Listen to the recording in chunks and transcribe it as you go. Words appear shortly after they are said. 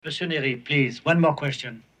Monsieur Nery, please, one more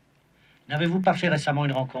question. N'avez-vous pas fait récemment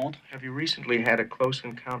une rencontre? Have you recently had a close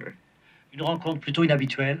encounter? Une rencontre plutôt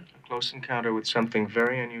inhabituelle? A close encounter with something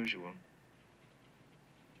very unusual.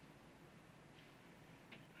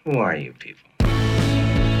 Who are you people?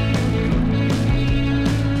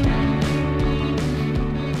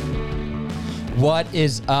 What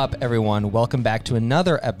is up, everyone? Welcome back to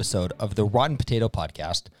another episode of the Rotten Potato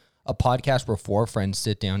Podcast, a podcast where four friends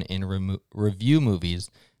sit down and review movies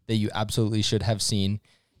that you absolutely should have seen.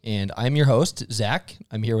 And I'm your host, Zach.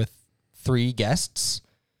 I'm here with three guests.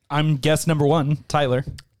 I'm guest number one, Tyler.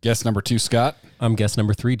 Guest number two, Scott. I'm guest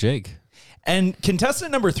number three, Jake. And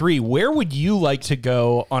contestant number three, where would you like to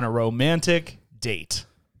go on a romantic date?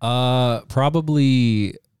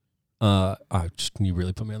 Probably... you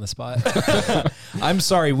really put me on the spot. I'm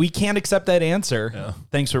sorry, we can't accept that answer. Yeah.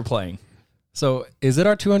 Thanks for playing. So is it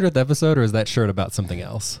our 200th episode or is that shirt about something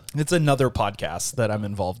else? It's another podcast that I'm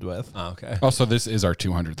involved with. Oh, okay. Oh, so this is our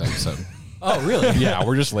 200th episode. Oh, really? Yeah,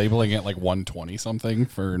 we're just labeling it like 120 something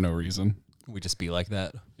for no reason. We just be like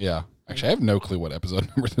that. Yeah. Actually, I have no clue what episode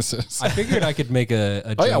number this is. I figured I could make a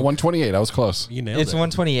joke. Oh, yeah, 128. I was close. You nailed It's it.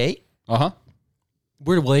 128? Uh-huh.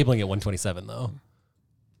 We're labeling it 127, though.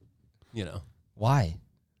 You know. Why?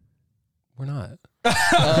 We're not.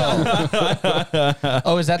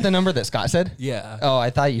 Oh, is that the number that Scott said? Yeah. Oh, I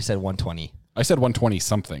thought you said 120. I said 120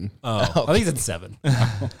 something. Oh, I think it's 7.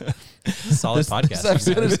 Solid podcast. This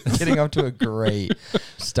episode is getting up to a great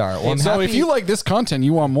start. Well, I'm So happy, if you like this content,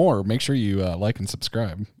 you want more, make sure you like and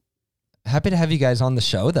subscribe. happy to have you guys on the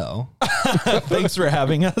show, though. Thanks for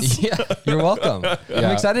having us. Yeah, you're welcome.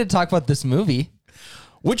 I'm excited to talk about this movie.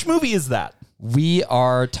 Which movie is that? We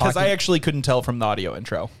are talking... Because I actually couldn't tell from the audio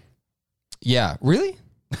intro. Yeah, really?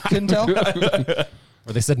 Couldn't tell?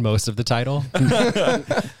 Or they said most of the title.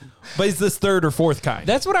 But is this third or fourth kind?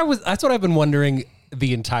 That's what I've been wondering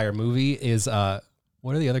the entire movie is,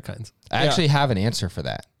 what are the other kinds? I actually have an answer for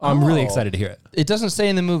that. I'm really excited to hear it. It doesn't say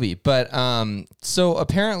in the movie, but so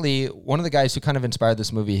apparently one of the guys who kind of inspired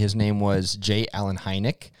this movie, his name was J. Allen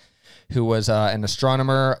Hynek, who was an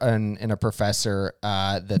astronomer and a professor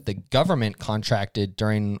that the government contracted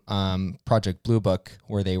during Project Blue Book,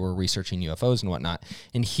 where they were researching UFOs and whatnot.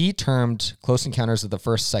 And he termed Close Encounters of the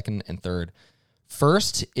First, Second, and Third.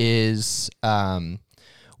 First is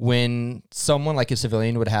when someone like a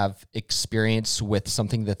civilian would have experience with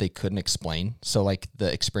something that they couldn't explain. So like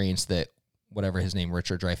the experience that whatever his name,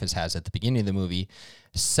 Richard Dreyfuss, has at the beginning of the movie.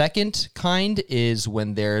 Second kind is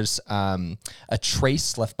when there's a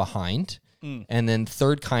trace left behind. And then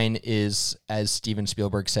third kind is, as Steven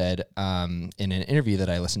Spielberg said in an interview that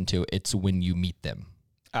I listened to, it's when you meet them.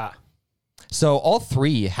 So all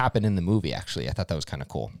three happen in the movie, actually. I thought that was kind of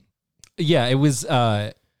cool. Yeah, it was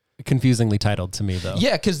confusingly titled to me, though.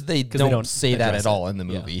 Yeah, because they don't say that address at all it. in the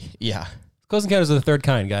movie. Yeah. Close Encounters of the Third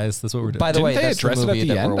Kind, guys. That's what we're doing. By the Didn't way, they that's address the it at movie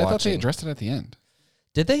the that end? we're I thought they watching. addressed it at the end.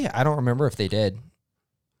 Did they? I don't remember if they did.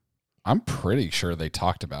 I'm pretty sure they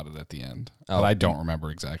talked about it at the end, Oh. but I don't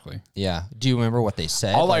remember exactly. Yeah. Do you remember what they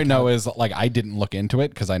said? All I Like, know is like I didn't look into it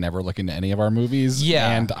because I never look into any of our movies.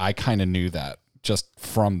 Yeah. And I kind of knew that just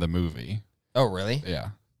from the movie. Oh, really? Yeah.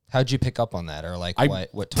 How'd you pick up on that? Or like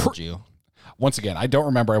what told you? Once again, I don't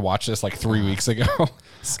remember. I watched this like 3 weeks ago.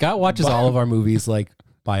 Scott watches all of our movies like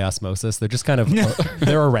by osmosis. They're just kind of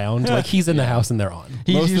they're around. Like he's in the house and they're on.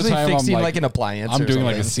 He's Most of the usually time I'm fixing like- like an appliance. I'm or doing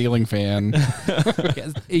like a something. ceiling fan.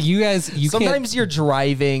 You guys, you Sometimes you're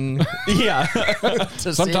driving. Yeah. to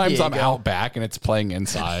San Sometimes I'm Diego. out back and it's playing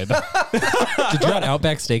inside. can't. Did you at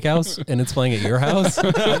Outback Steakhouse and it's playing at your house?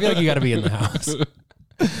 I feel like you got to be in the house.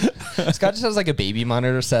 Scott just has like a baby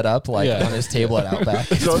monitor set up like Yeah. on his table at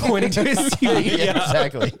Outback. It's pointing to his TV. Yeah,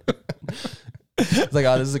 exactly. It's like,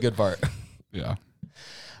 oh, this is a good part. Yeah.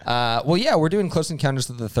 Well, yeah, we're doing Close Encounters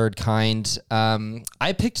of the Third Kind.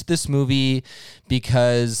 I picked this movie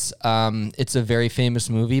because it's a very famous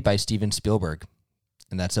movie by Steven Spielberg.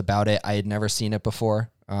 And that's about it. I had never seen it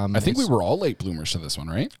before. I think we were all late bloomers to this one,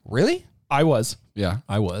 right? Really? I was. Yeah.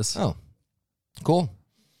 I was. Oh, cool.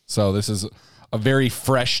 So this is a very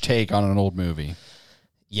fresh take on an old movie.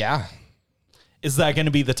 Yeah. Is that going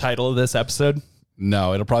to be the title of this episode?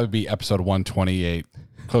 No, it'll probably be episode 128.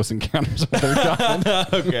 Close Encounters of the Third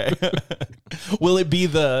Kind. Okay. Will it be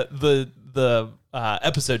the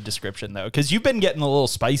episode description though? Because you've been getting a little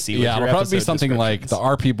spicy. With Yeah, your it'll probably be episode something like the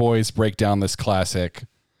descriptions. RP Boys break down this classic.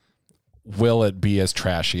 Will it be as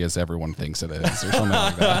trashy as everyone thinks it is, or something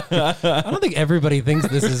like that? I don't think everybody thinks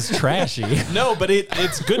this is trashy. No, but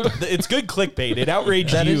it's good. It's good clickbait. It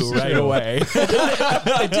outraged That you is right true. away.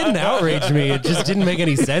 It didn't outrage me. It just didn't make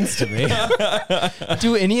any sense to me.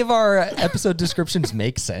 Do any of our episode descriptions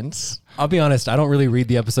make sense? I'll be honest, I don't really read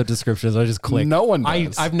the episode descriptions. I just click. No one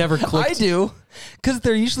does. I've never clicked. I do, because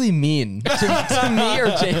they're usually mean to me or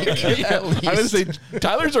Jake. At least. I would say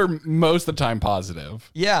Tyler's are most of the time positive.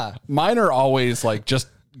 Yeah. Mine are always like just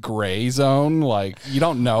gray zone. Like you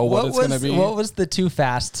don't know what it's going to be. What was the Too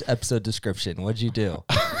Fast episode description? What'd you do?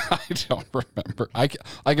 I don't remember. I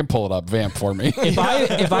can pull it up. Vamp for me.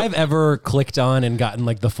 If I've ever clicked on and gotten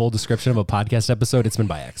like the full description of a podcast episode, it's been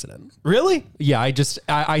by accident. Really? Yeah,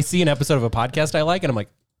 I see an episode of a podcast I like, and I'm like,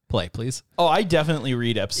 play, please. Oh, I definitely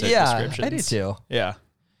read episode descriptions. I do too. Yeah.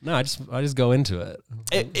 No, I just go into it.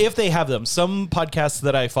 If they have them. Some podcasts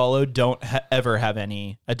that I follow don't ever have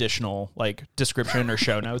any additional like description or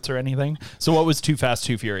show notes or anything. So what was Too Fast,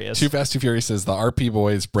 Too Furious? Too Fast, Too Furious says the RP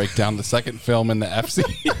boys break down the second film in the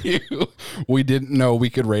FCU. We didn't know we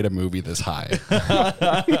could rate a movie this high.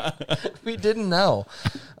 We didn't know.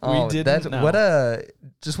 We didn't know. What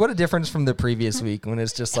a difference from the previous week when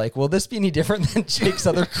it's just like, will this be any different than Jake's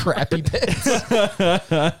other crappy bits?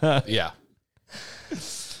 Yeah.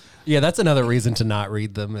 Yeah, that's another reason to not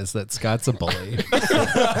read them is that Scott's a bully.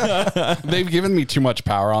 They've given me too much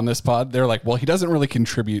power on this pod. They're like, well, he doesn't really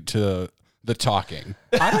contribute to the talking.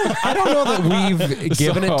 I don't know that we've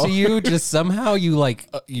given it to you. Just somehow you like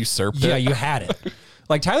Usurped yeah, it. you had it.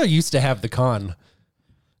 Like Tyler used to have the con.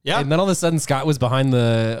 Yeah. And then all of a sudden Scott was behind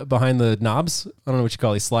the knobs. I don't know what you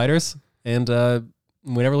call these sliders. And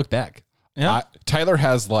we never looked back. Yeah. Tyler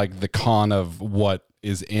has like the con of what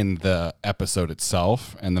is in the episode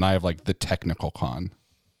itself, and then I have like the technical con.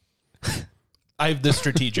 I have the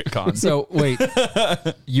strategic con. So wait,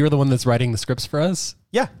 you're the one that's writing the scripts for us?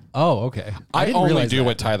 Yeah. Oh, okay. I didn't only realize do that.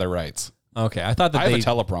 what Tyler writes. Okay, I thought that I have a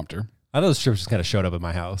teleprompter. I thought those scripts just kind of showed up at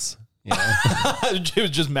my house. You know? It was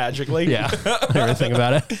just magically. Yeah, everything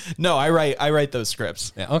about it. No, I write those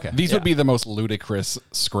scripts. Yeah, okay. These would be the most ludicrous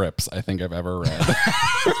scripts I think I've ever read.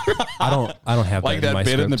 I don't have Like that in my that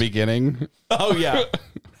bit script. in the beginning. Oh yeah.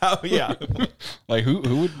 Oh yeah. Like who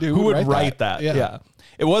would write that? Yeah.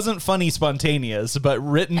 It wasn't funny spontaneous, but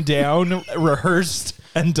written down, rehearsed,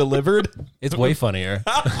 and delivered. It's way funnier.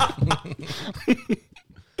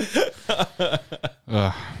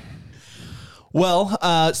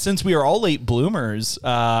 Well, since we are all late bloomers,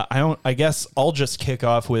 I guess I'll just kick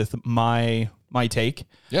off with my take.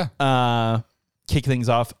 Yeah. Kick things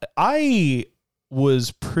off. I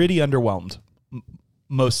was pretty underwhelmed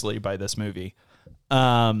mostly by this movie.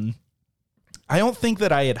 I don't think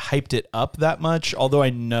that I had hyped it up that much, although I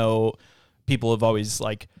know people have always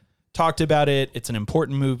like talked about it. It's an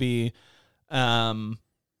important movie. I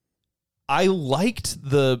liked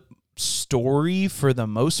the story for the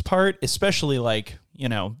most part, especially like, you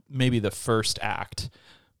know, maybe the first act,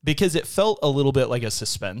 because it felt a little bit like a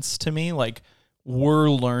suspense to me. Like we're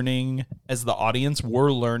learning as the audience,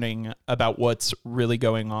 we're learning about what's really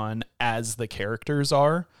going on as the characters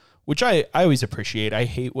are, which I always appreciate. I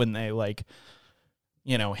hate when they like,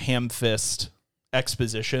 you know, ham fist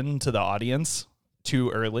exposition to the audience too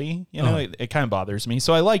early. You know, it kind of bothers me.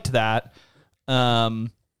 So I liked that.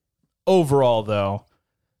 Overall, though,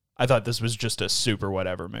 I thought this was just a super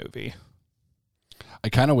whatever movie. I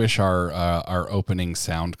kind of wish our opening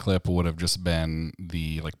sound clip would have just been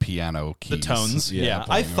the like piano keys. The tones. Yeah.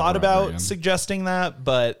 I playing thought over and over about again. suggesting that,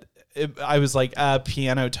 but I was like,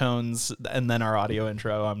 piano tones and then our audio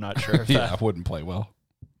intro. I'm not sure if Yeah, that it wouldn't play well.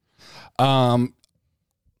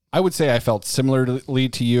 I would say I felt similarly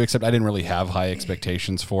to you, except I didn't really have high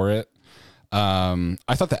expectations for it. I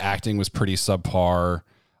thought the acting was pretty subpar.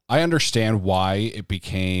 I understand why it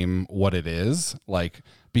became what it is, like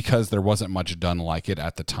because there wasn't much done like it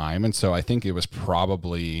at the time. And so I think it was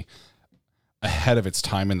probably ahead of its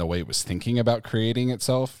time in the way it was thinking about creating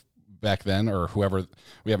itself back then, or whoever.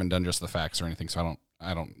 We haven't done just the facts or anything, so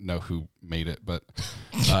I don't know who made it, but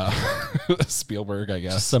Spielberg, I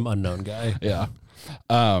guess. Some unknown guy. Yeah.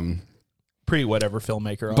 pretty whatever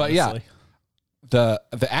filmmaker, honestly. But yeah,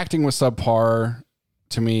 the acting was subpar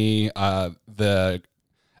to me. The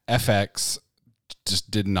FX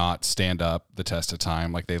just did not stand up the test of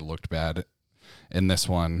time. Like they looked bad in this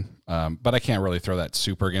one. But I can't really throw that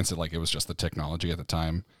super against it. Like it was just the technology at the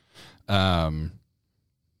time.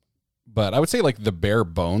 But I would say like the bare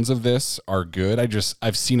bones of this are good.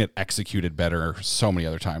 I've seen it executed better so many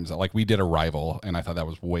other times. Like we did Arrival and I thought that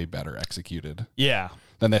was way better executed Yeah.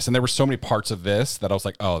 than this. And there were so many parts of this that I was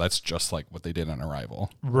like, oh, that's just like what they did in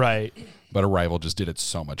Arrival. Right. But Arrival just did it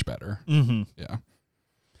so much better. Mm-hmm. Yeah.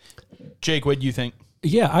 Jake, what do you think?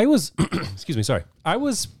 Yeah, I was, excuse me, sorry. I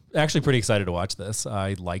was actually pretty excited to watch this.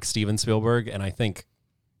 I like Steven Spielberg, and I think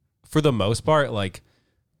for the most part, like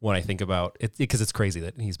when I think about it, because it's crazy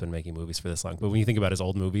that he's been making movies for this long, but when you think about his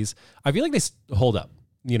old movies, I feel like they hold up.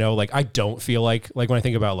 You know, like I don't feel like when I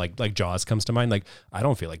think about like Jaws comes to mind, like I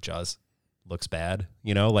don't feel like Jaws looks bad.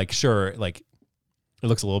 You know, like sure, like it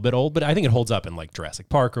looks a little bit old, but I think it holds up in like Jurassic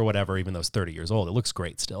Park or whatever, even though it's 30 years old. It looks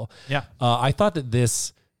great still. Yeah. I thought that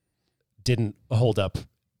this didn't hold up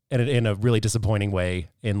in a really disappointing way.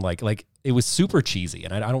 In like it was super cheesy,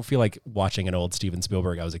 and I don't feel like watching an old Steven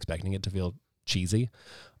Spielberg. I was expecting it to feel cheesy,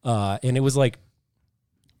 and it was like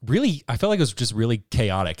really. I felt like it was just really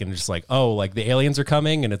chaotic and just like, oh, like the aliens are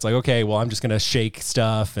coming, and it's like, okay, well, I'm just gonna shake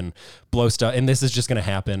stuff and blow stuff, and this is just gonna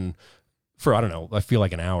happen for, I don't know, I feel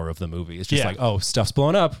like an hour of the movie. It's just like, oh, stuff's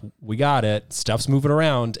blowing up. We got it. Stuff's moving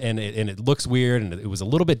around, and it looks weird, and it was a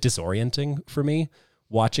little bit disorienting for me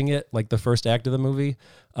watching it, like the first act of the movie.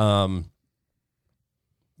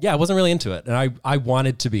 Yeah, I wasn't really into it, and I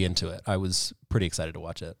wanted to be into it. I was pretty excited to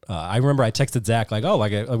watch it. I remember I texted Zach, like, oh,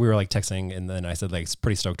 like we were like texting, and then I said, like,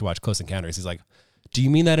 pretty stoked to watch Close Encounters. He's like, do you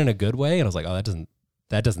mean that in a good way? And I was like, oh, that doesn't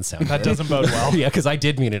sound That good. doesn't bode well. Yeah, because I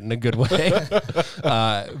did mean it in a good way.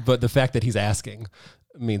 But the fact that he's asking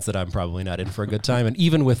means that I'm probably not in for a good time. And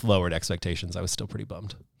even with lowered expectations, I was still pretty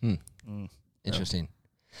bummed. Interesting.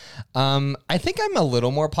 I think I'm a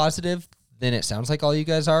little more positive than it sounds like all you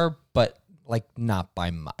guys are, but like not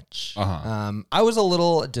by much. I was a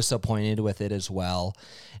little disappointed with it as well.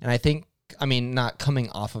 And I think, I mean, not coming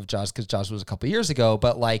off of Jaws, because Jaws was a couple years ago,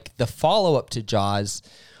 but like the follow-up to Jaws,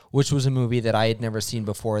 which was a movie that I had never seen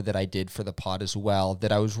before that I did for the pod as well,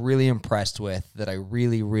 that I was really impressed with, that I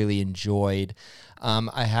really, really enjoyed.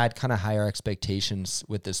 I had kind of higher expectations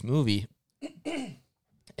with this movie.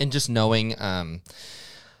 And just knowing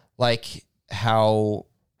like how,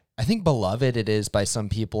 I think, beloved it is by some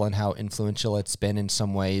people and how influential it's been in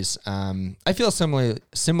some ways. I feel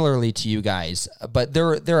similarly to you guys, but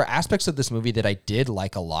there are aspects of this movie that I did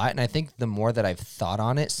like a lot. And I think the more that I've thought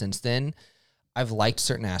on it since then, I've liked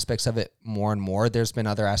certain aspects of it more and more. There's been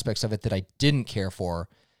other aspects of it that I didn't care for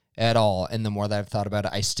at all. And the more that I've thought about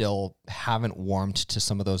it, I still haven't warmed to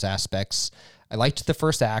some of those aspects. I liked the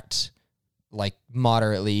first act, like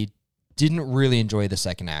moderately, didn't really enjoy the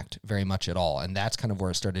second act very much at all. And that's kind of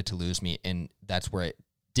where it started to lose me. And that's where it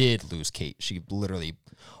did lose Kate. She literally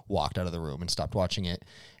walked out of the room and stopped watching it.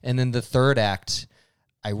 And then the third act,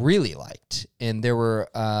 I really liked. And there were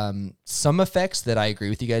some effects that I agree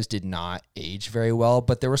with you guys did not age very well,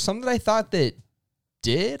 but there were some that I thought that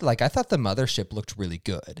did. Like, I thought the mothership looked really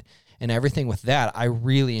good. And everything with that, I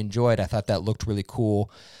really enjoyed. I thought that looked really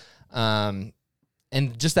cool.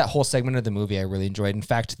 And just that whole segment of the movie, I really enjoyed. In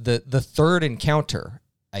fact, the third encounter,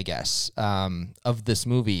 I guess, of this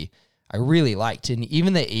movie, I really liked. And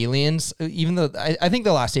even the aliens, even though I think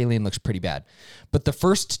the last alien looks pretty bad, but the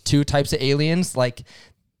first two types of aliens, like,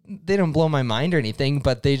 they don't blow my mind or anything,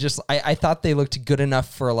 but they just, I thought they looked good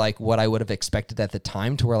enough for like what I would have expected at the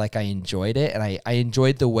time, to where like I enjoyed it. And I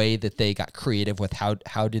enjoyed the way that they got creative with how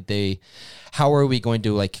are we going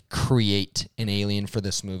to like create an alien for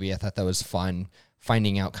this movie. I thought that was fun,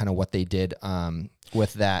 finding out kind of what they did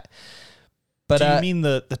with that. But do you mean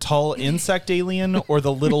the tall insect alien or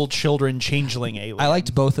the little children changeling alien? I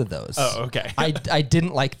liked both of those. Oh, okay. I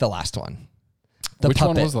didn't like the last one. The Which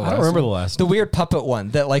puppet. one was the I last don't remember the one? last The weird puppet one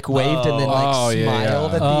that like waved and then like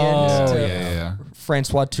smiled at the end to yeah.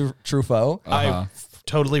 Francois Truffaut. I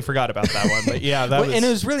totally forgot about that one, but yeah, that was. And it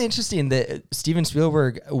was really interesting that Steven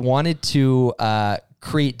Spielberg wanted to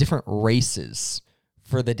create different races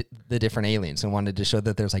for the different aliens and wanted to show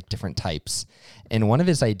that there's like different types. And one of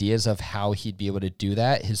his ideas of how he'd be able to do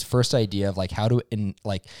that, his first idea of like how to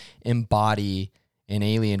embody an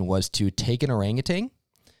alien, was to take an orangutan,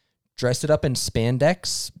 dress it up in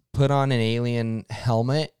spandex, put on an alien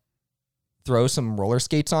helmet, throw some roller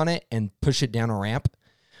skates on it, and push it down a ramp,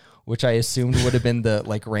 which I assumed would have been the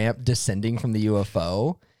like ramp descending from the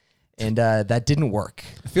UFO. And that didn't work.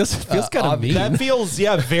 It feels kind of mean. That feels,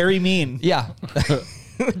 very mean. Yeah.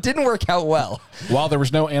 It didn't work out well. While there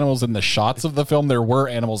was no animals in the shots of the film, there were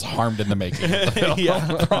animals harmed in the making of the film.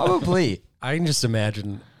 Yeah. Probably. I can just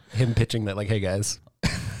imagine him pitching that, like, hey guys,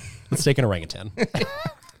 let's take an orangutan,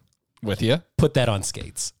 With you? put that on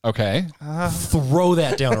skates, Okay. throw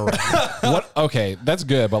that down a ramp. What? Okay, that's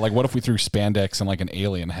good. But like, what if we threw spandex and like an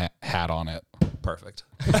alien hat on it? Perfect.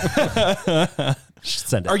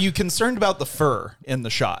 Send it. Are you concerned about the fur in the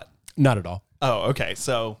shot? Not at all. Oh, okay.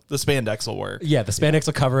 So the spandex will work. Yeah, the spandex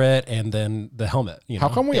will cover it, and then the helmet. You know?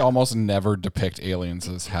 How come we almost never depict aliens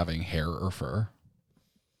as having hair or fur?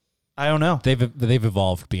 I don't know. They've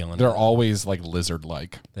evolved beyond. They're that. always like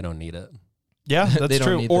lizard-like. They don't need it. Yeah, that's They don't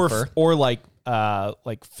true. need the fur. Or like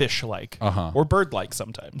fish-like, or bird-like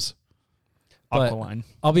sometimes. But Aqualine.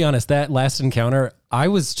 I'll be honest, that last encounter, I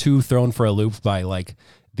was too thrown for a loop by like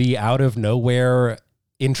the out of nowhere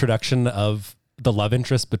introduction of the love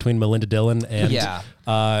interest between Melinda Dillon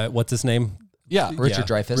and what's his name? Yeah. Richard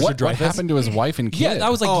Dreyfuss. What happened to his wife and kid? Yeah, I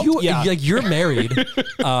was like, you're married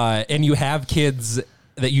and you have kids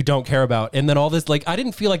that you don't care about. And then all this, like, I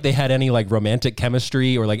didn't feel like they had any like romantic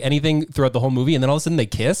chemistry or like anything throughout the whole movie. And then all of a sudden they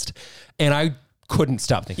kissed and I couldn't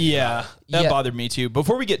stop thinking. Yeah, that bothered me too.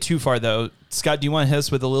 Before we get too far though, Scott, do you want to hit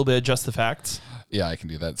us with a little bit of Just the Facts? Yeah, I can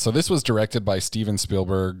do that. So this was directed by Steven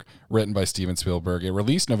Spielberg, written by Steven Spielberg. It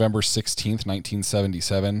released November 16th,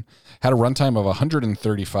 1977. Had a runtime of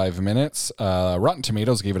 135 minutes. Rotten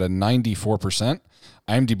Tomatoes gave it a 94%.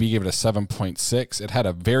 IMDb gave it a 7.6. It had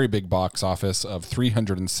a very big box office of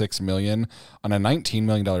 $306 million on a $19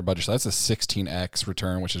 million budget. So that's a 16x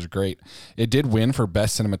return, which is great. It did win for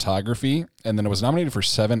Best Cinematography, and then it was nominated for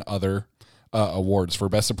 7 other awards for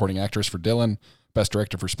Best Supporting Actress for Dillon, Best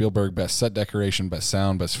Director for Spielberg, Best Set Decoration, Best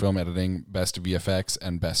Sound, Best Film Editing, Best VFX,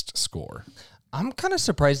 and Best Score. I'm kind of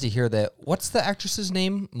surprised to hear that. What's the actress's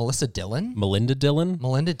name? Melinda Dillon? Melinda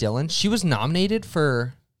Dillon. She was nominated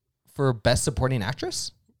for Best Supporting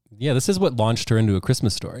Actress? Yeah, this is what launched her into A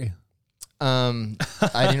Christmas Story. I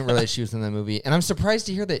didn't realize she was in that movie. And I'm surprised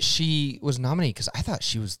to hear that she was nominated because I thought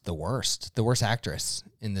she was the worst actress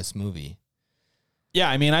in this movie. Yeah,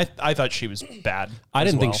 I mean, I thought she was bad. I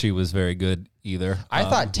didn't think she was very good either. I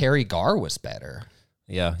thought Terry Garr was better.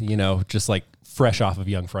 Yeah, just like fresh off of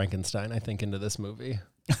Young Frankenstein, I think, into this movie.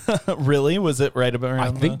 Really? Was it right about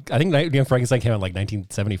around I think Young Frankenstein came out in like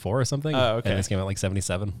 1974 or something. Oh, okay. And this came out like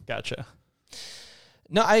 77. Gotcha.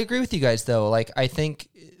 No, I agree with you guys, though. Like, I think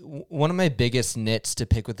one of my biggest nits to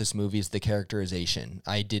pick with this movie is the characterization.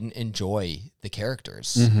 I didn't enjoy the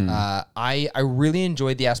characters. Mm-hmm. I really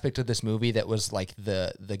enjoyed the aspect of this movie that was like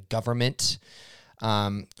the government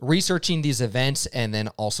researching these events and then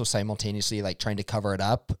also simultaneously like trying to cover it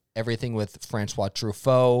up. Everything with Francois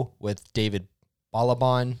Truffaut, with David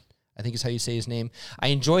Balaban, I think is how you say his name. I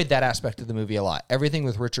enjoyed that aspect of the movie a lot. Everything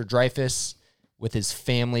with Richard Dreyfuss, with his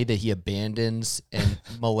family that he abandons, and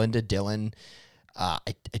Melinda Dillon, I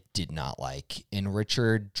did not like. And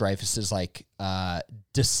Richard Dreyfuss's like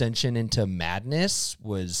dissension into madness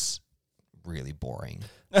was really boring.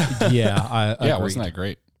 Yeah, I Yeah, agreed. wasn't that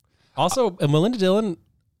great? Also, and Melinda Dillon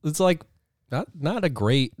is like not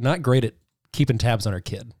great at keeping tabs on her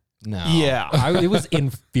kid. No. Yeah. It was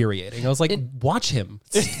infuriating. I was like, watch him,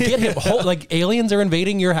 get him. Like aliens are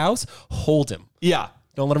invading your house, hold him. Yeah.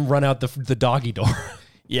 Don't let him run out the doggy door.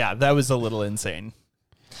 Yeah, that was a little insane.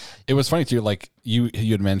 It was funny too. Like you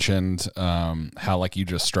had mentioned how like you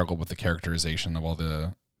just struggled with the characterization of all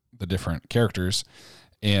the different characters,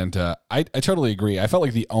 and I totally agree. I felt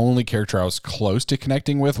like the only character I was close to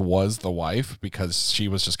connecting with was the wife because she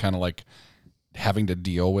was just kind of like having to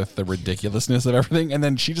deal with the ridiculousness of everything, and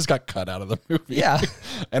then she just got cut out of the movie,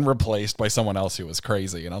 and replaced by someone else who was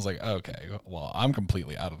crazy. And I was like, okay, well, I'm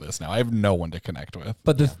completely out of this now. I have no one to connect with.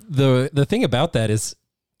 But the thing about that is,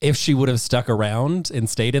 if she would have stuck around and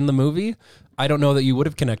stayed in the movie, I don't know that you would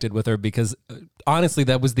have connected with her because honestly,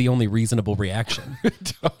 that was the only reasonable reaction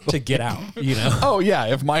to get out, Oh yeah.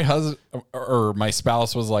 If my husband or my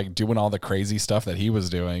spouse was like doing all the crazy stuff that he was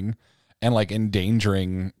doing and like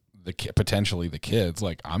endangering potentially the kids,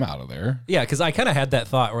 like I'm out of there. Yeah. Cause I kind of had that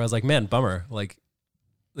thought where I was like, man, bummer. Like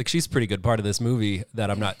she's a pretty good part of this movie that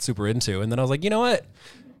I'm not super into. And then I was like, you know what?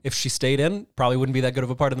 If she stayed in, probably wouldn't be that good of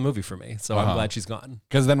a part of the movie for me. So I'm glad she's gone.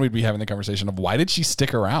 Because then we'd be having the conversation of why did she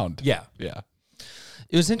stick around? Yeah. Yeah.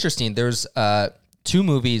 It was interesting. There's 2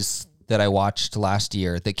 movies that I watched last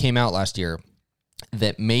year that came out last year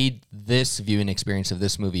that made this viewing experience of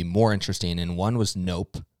this movie more interesting. And one was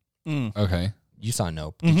Nope. Okay. You saw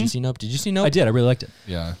Nope. Did you see Nope? Did you see Nope? I did. I really liked it.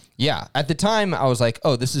 Yeah. Yeah. At the time, I was like,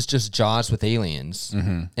 oh, this is just Jaws with aliens.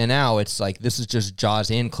 Mm-hmm. And now it's like, this is just Jaws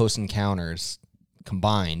and Close Encounters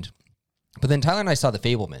combined. But then Tyler and I saw The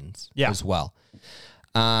Fabelmans as well.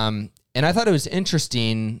 And I thought it was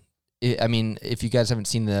interesting. I mean, if you guys haven't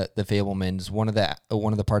seen the Fabelmans, one of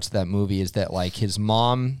the parts of that movie is that like his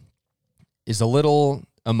mom is a little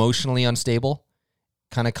emotionally unstable,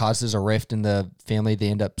 kind of causes a rift in the family. They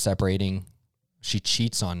end up separating. She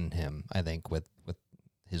cheats on him, I think, with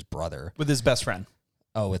his brother. With his best friend.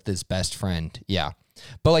 Oh, with his best friend. Yeah.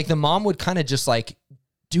 But like the mom would kind of just like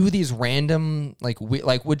do these random,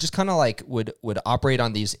 would just kind of like would operate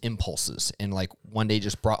on these impulses, and like one day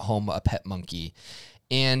just brought home a pet monkey.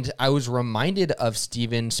 And I was reminded of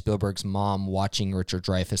Steven Spielberg's mom watching Richard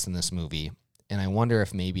Dreyfuss in this movie. And I wonder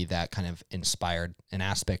if maybe that kind of inspired an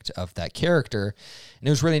aspect of that character. And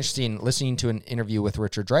it was really interesting listening to an interview with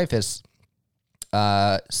Richard Dreyfuss.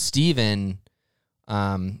 Steven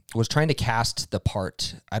was trying to cast the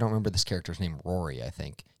part. I don't remember this character's name, Rory, I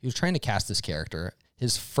think. He was trying to cast this character.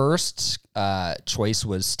 His first choice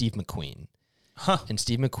was Steve McQueen. And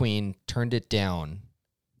Steve McQueen turned it down,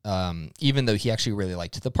 even though he actually really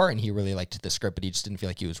liked the part and he really liked the script, but he just didn't feel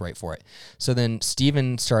like he was right for it. So then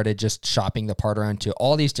Steven started just shopping the part around to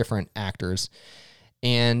all these different actors.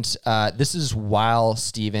 And this is while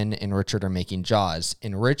Steven and Richard are making Jaws.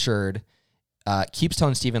 And Richard keeps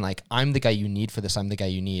telling Steven, like, I'm the guy you need for this. I'm the guy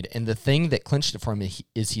you need. And the thing that clinched it for him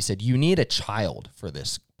is he said, you need a child for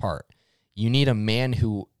this part. You need a man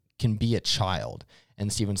who can be a child.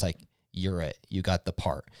 And Steven's like, you're it. You got the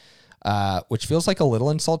part. Which feels like a little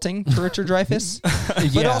insulting to Richard Dreyfuss.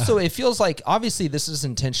 But also it feels like, obviously this is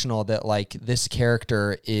intentional, that like this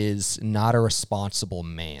character is not a responsible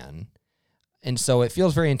man. And so it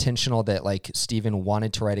feels very intentional that like Steven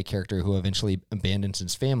wanted to write a character who eventually abandons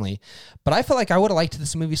his family. But I feel like I would have liked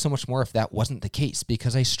this movie so much more if that wasn't the case,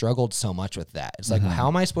 because I struggled so much with that. It's like, how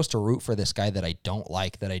am I supposed to root for this guy that I don't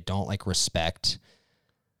like respect?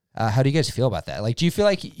 How do you guys feel about that? Like, do you feel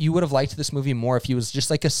like you would have liked this movie more if he was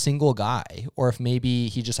just like a single guy, or if maybe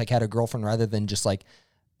he just like had a girlfriend rather than just like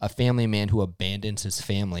a family man who abandons his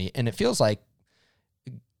family? And it feels like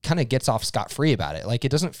kind of gets off scot-free about it. Like, it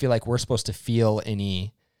doesn't feel like we're supposed to feel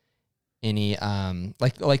any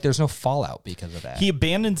like there's no fallout because of that. He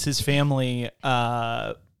abandons his family,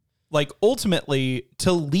 like ultimately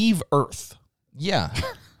to leave Earth. Yeah.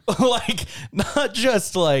 Like, not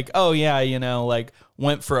just like, oh yeah, you know, like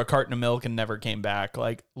went for a carton of milk and never came back.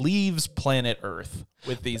 Like, leaves planet Earth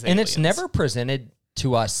with these aliens. And it's never presented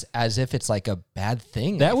to us as if it's like a bad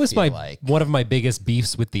thing. That was one of my biggest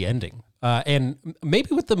beefs with the ending. And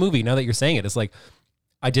maybe with the movie, now that you're saying it, it's like,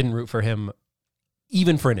 I didn't root for him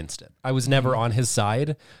even for an instant. I was never on his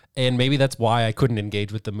side. And maybe that's why I couldn't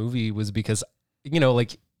engage with the movie, was because, you know,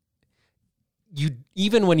 like,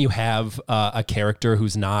 even when you have a character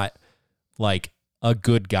who's not like a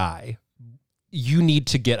good guy, you need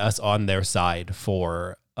to get us on their side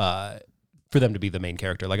for them to be the main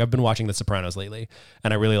character. Like, I've been watching The Sopranos lately,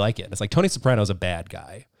 and I really like it. It's like, Tony Soprano's a bad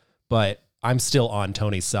guy, but I'm still on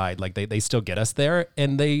Tony's side. Like, they still get us there,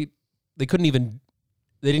 and they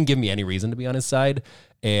didn't give me any reason to be on his side.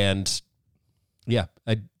 And yeah,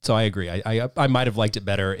 so I agree. I might have liked it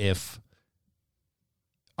better if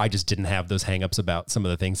I just didn't have those hangups about some of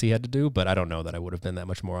the things he had to do, but I don't know that I would have been that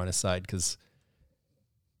much more on his side, because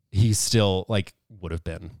he still like would have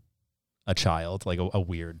been a child, like a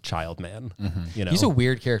weird child man. You know, he's a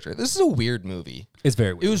weird character. This is a weird movie. It's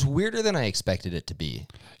very weird. It was weirder than I expected it to be.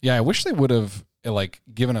 Yeah, I wish they would have like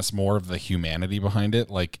given us more of the humanity behind it.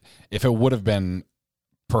 Like, if it would have been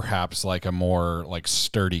perhaps like a more like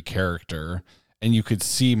sturdy character, and you could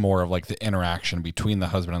see more of like the interaction between the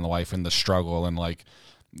husband and the wife and the struggle, and like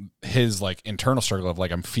his like internal struggle of like,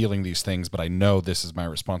 I'm feeling these things, but I know this is my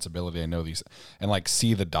responsibility. I know these, and like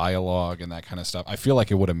see the dialogue and that kind of stuff. I feel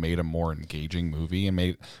like it would have made a more engaging movie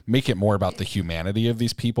and make it more about the humanity of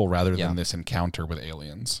these people rather than this encounter with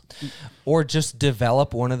aliens. Or just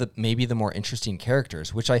develop one of the maybe the more interesting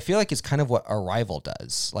characters, which I feel like is kind of what Arrival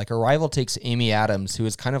does. Like, Arrival takes Amy Adams, who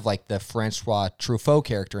is kind of like the Francois Truffaut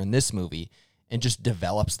character in this movie, and just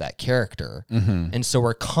develops that character. And so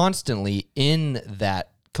we're constantly in that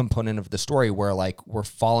component of the story where like we're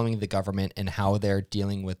following the government and how they're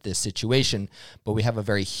dealing with this situation, but we have a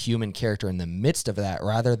very human character in the midst of that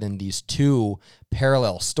rather than these two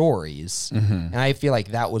parallel stories. And I feel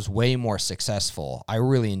like that was way more successful. I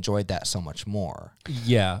really enjoyed that so much more.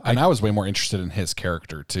 Yeah. And I was way more interested in his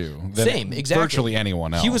character too than Same, exactly. virtually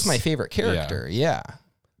anyone else. He was my favorite character. Yeah.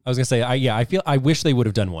 I was gonna say, I wish they would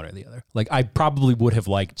have done one or the other. Like, I probably would have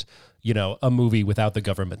liked, you know, a movie without the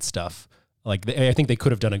government stuff. Like, I think they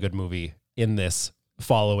could have done a good movie in this,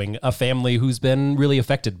 following a family who's been really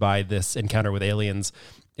affected by this encounter with aliens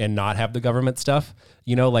and not have the government stuff.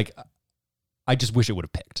 You know, like, I just wish it would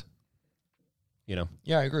have picked. You know?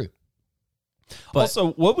 Yeah, I agree. But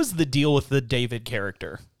also, what was the deal with the David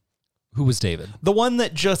character? Who was David? The one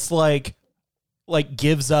that just like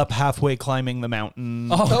gives up halfway climbing the mountain.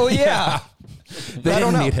 Oh yeah. They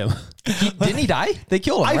didn't need him. Didn't he die? They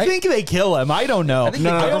killed him, right? I think they kill him. I don't know. I think the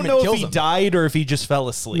I don't government know if kills he him. died or if he just fell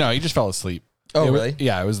asleep. No, he just fell asleep. Oh, It was- really?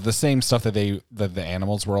 Yeah, it was the same stuff that the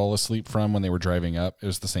animals were all asleep from when they were driving up. It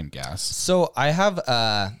was the same gas. So I have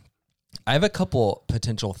a couple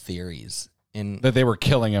potential theories That they were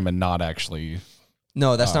killing him and not actually.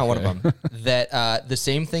 No, that's not one of okay. them. That the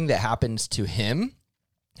same thing that happens to him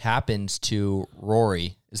happens to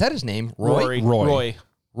Rory. Is that his name? Roy.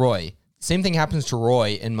 Same thing happens to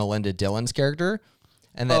Roy in Melinda Dillon's character.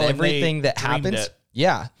 And that and everything they that dreamed happens. it.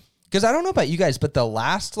 Yeah. Because I don't know about you guys, but the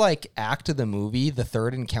last like act of the movie, the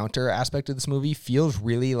third encounter aspect of this movie feels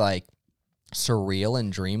really like surreal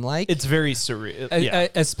and dreamlike. It's very surreal. Yeah.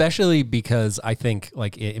 Especially because I think,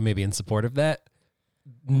 like, it maybe in support of that,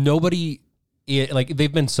 nobody, like,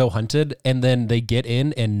 they've been so hunted, and then they get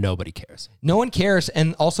in and nobody cares. No one cares.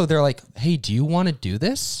 And also they're like, hey, do you want to do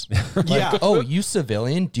this? Yeah. Oh, you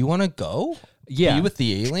civilian, do you want to go? Yeah. Be with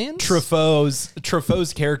the aliens?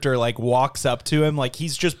 Truffaut's character like walks up to him like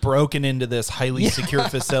he's just broken into this highly secure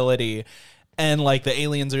facility, and like the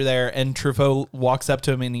aliens are there, and Truffaut walks up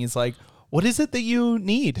to him and he's like, "What is it that you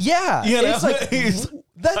need?" Yeah. You know? It's like,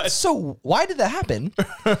 that's so, why did that happen?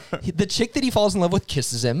 The chick that he falls in love with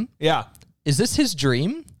kisses him. Yeah. Is this his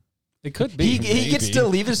dream? It could be. He gets to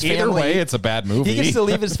leave his family. Either way, it's a bad movie. He gets to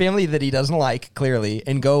leave his family that he doesn't like, clearly,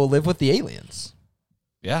 and go live with the aliens.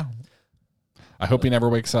 Yeah. I hope he never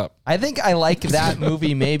wakes up. I think I like that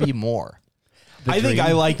movie maybe more. I think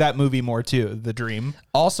I like that movie more too, The Dream.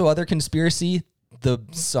 Also, other conspiracy, the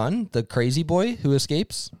son, the crazy boy who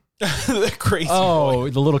escapes, The crazy boy. Oh,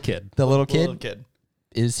 the little kid. the little kid, Little kid.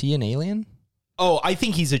 is he an alien? Oh, I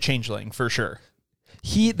think he's a changeling for sure.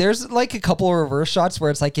 There's like a couple of reverse shots where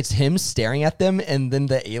it's like it's him staring at them and then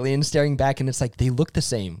the alien staring back, and it's like they look the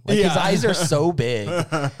same. Like his Yeah. eyes are so big.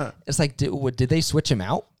 It's like, did they switch him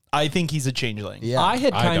out? I think he's a changeling. Yeah. I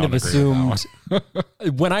had I kind don't of agree with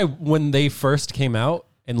assumed when they first came out,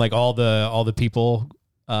 and like all the people,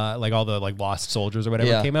 like all the like lost soldiers or whatever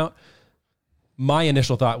Yeah. came out, my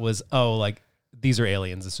initial thought was, oh, like these are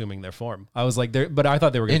aliens assuming their form. I was like, but I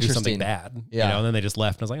thought they were going to do something Interesting. bad, Yeah. you know, and then they just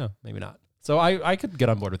left, and I was like, oh, maybe not. So I could get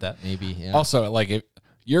on board with that. Maybe. Yeah. Also, like, if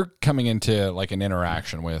you're coming into like an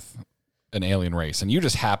interaction with an alien race, and you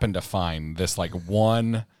just happen to find this like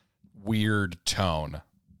one weird tone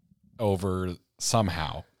over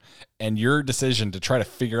somehow, and your decision to try to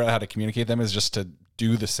figure out how to communicate them is just to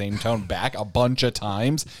do the same tone back a bunch of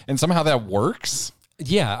times, and somehow that works.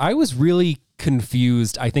 Yeah, I was really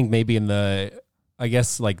confused. I think maybe in I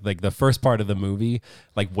guess like the first part of the movie,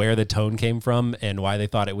 like where the tone came from and why they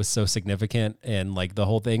thought it was so significant, and like the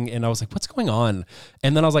whole thing. And I was like, what's going on?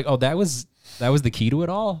 And then I was like, oh, that was the key to it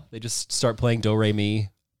all. They just start playing Do Re Mi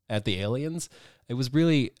at the aliens. It was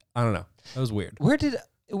really, I don't know. That was weird. Where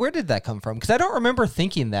did that come from? Because I don't remember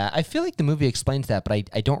thinking that. I feel like the movie explains that, but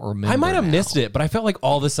I don't remember. I might have now. missed it, but I felt like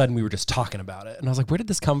all of a sudden we were just talking about it. And I was like, where did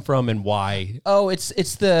this come from and why? Oh, it's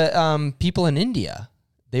the people in India.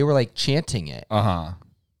 They were like chanting it.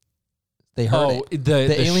 They heard it.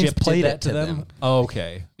 The aliens ship played did it to them. Oh,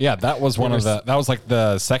 okay. Yeah, that was that was like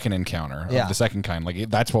the second encounter Yeah. of the second kind. Like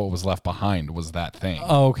that's what was left behind was that thing.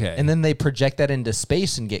 Oh, okay. And then they project that into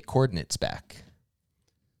space and get coordinates back.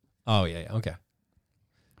 oh, yeah. Okay.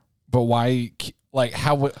 But why? Like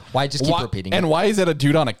how? Why just keep repeating And it? why is it a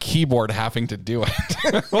dude on a keyboard having to do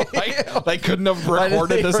it? Like they couldn't have Why did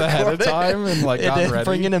recorded they this ahead of record it? time and like And gotten then ready.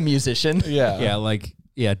 bring in a musician. Yeah.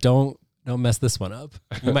 Don't mess this one up.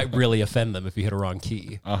 You might really offend them if you hit a wrong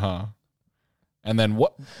key. And then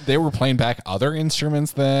what? They were playing back other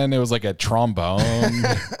instruments. Then it was like a trombone.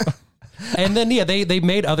 And then they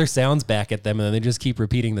made other sounds back at them, and then they just keep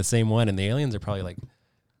repeating the same one. And the aliens are probably like,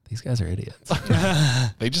 these guys are idiots.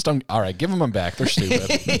 They just don't. All right, give them back. They're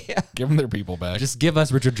stupid. Give them their people back. Just give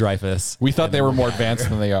us Richard Dreyfuss. We thought they were more advanced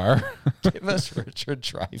than they are. Give us Richard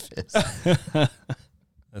Dreyfuss.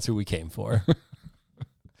 That's who we came for.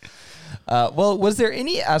 Well, was there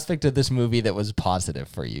any aspect of this movie that was positive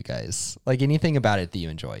for you guys? Like anything about it that you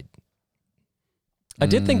enjoyed? I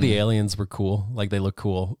did think the aliens were cool. Like they look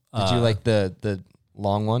cool. Did you like the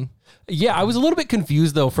long one? Yeah, I was a little bit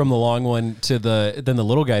confused though from the long one to then the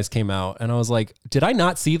little guys came out, and I was like, did I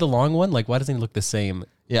not see the long one? Like, why doesn't he look the same?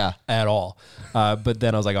 Yeah. At all. But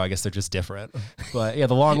then I was like, oh, I guess they're just different. But yeah,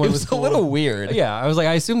 the long one It was cool. a little weird. Yeah, I was like,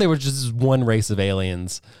 I assumed they were just one race of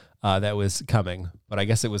aliens that was coming, but I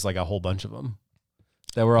guess it was like a whole bunch of them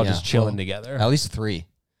that were all Yeah, just chilling well, together. At least 3.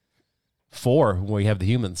 4 when we have the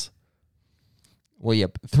humans. Well,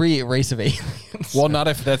 yep, 3 race of aliens. Well, not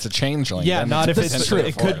if that's a changeling. Yeah, Then not if it's it's true.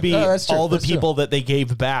 It could be Oh, that's true. all the That's true. people that they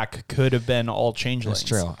gave back could have been all changelings.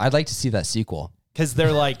 That's true. I'd like to see that sequel. Because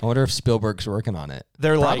they're like, I wonder if Spielberg's working on it.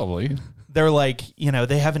 Probably. they're like, you know,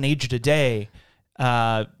 they haven't aged a day.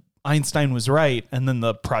 Einstein was right, and then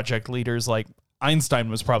the project leader's like, Einstein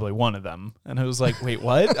was probably one of them, and I was like, wait,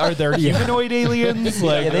 what? Are there humanoid aliens?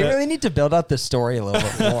 Like, Yeah, they really need to build out the story a little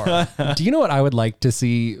bit more. Do you know what I would like to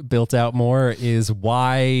see built out more is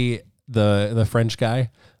why the French guy,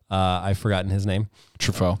 I've forgotten his name,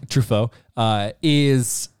 Truffaut,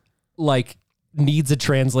 is like needs a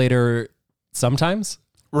translator sometimes.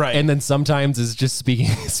 right? And then sometimes is just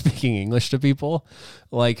speaking English to people.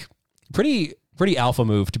 Like pretty alpha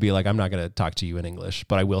move to be like, I'm not going to talk to you in English,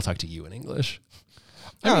 but I will talk to you in English.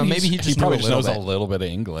 maybe he just probably knew just knows a bit. little bit of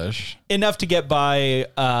English. Enough to get by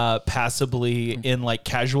passably in like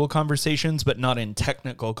casual conversations, but not in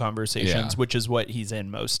technical conversations, Yeah. which is what he's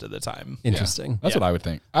in most of the time. Interesting. That's what I would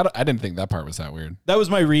think. I didn't think that part was that weird. That was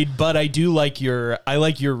my read, but I do like your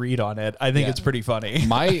read on it. I think it's pretty funny.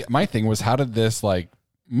 My thing was, how did this like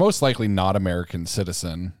most likely not American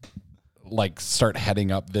citizen like start heading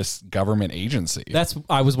up this government agency?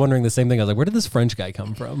 I was wondering the same thing. I was like, where did this French guy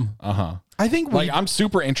come from? I think Like, I'm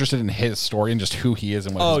super interested in his story and just who he is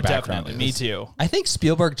and what his background definitely. is. Me too. I think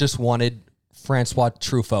Spielberg just wanted Francois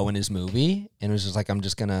Truffaut in his movie, and it was just like, I'm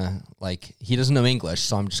just gonna like, he doesn't know English,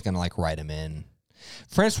 so I'm just gonna like write him in.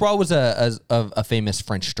 Francois was a famous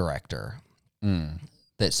French director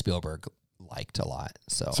that Spielberg liked a lot.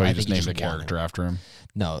 So So I he just think named the just wanted character him. after him.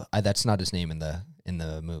 No, that's not his name in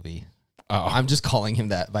the movie. Oh. I'm just calling him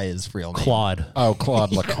that by his real name. Claude. Oh,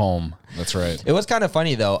 Claude Lacombe. That's right. It was kind of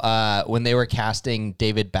funny though. When they were casting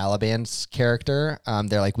David Balaban's character,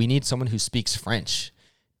 they're like, "We need someone who speaks French."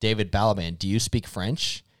 David Balaban, do you speak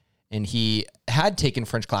French? And he had taken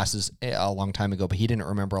French classes a long time ago, but he didn't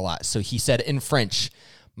remember a lot. So he said in French,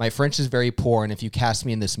 "My French is very poor, and if you cast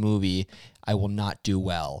me in this movie, I will not do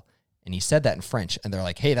well." And he said that in French, and they're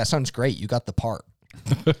like, "Hey, that sounds great. You got the part."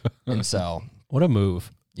 And so, What a move.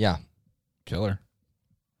 yeah. Killer.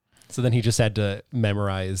 So then he just had to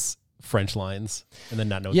memorize French lines and then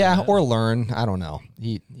not know. what they Yeah, meant. or learn. I don't know.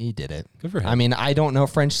 He did it. Good for him. I mean, I don't know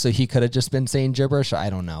French, so he could have just been saying gibberish. I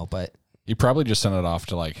don't know, but He probably just sent it off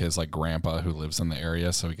to like his like grandpa who lives in the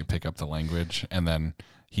area so he could pick up the language, and then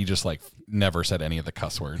he just like never said any of the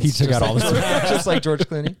cuss words. he took out all the just like George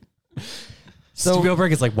Clooney. So,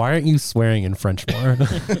 Spielberg is like, why aren't you swearing in French more?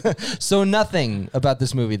 so nothing about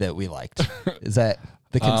this movie that we liked. Is that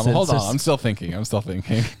the consensus? Hold on, I'm still thinking.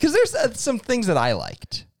 Because there's some things that I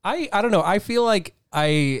liked. I don't know. I feel like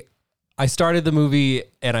I started the movie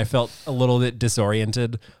and I felt a little bit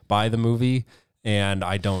disoriented by the movie, and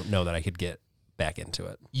I don't know that I could get back into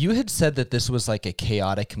it. You had said that this was like a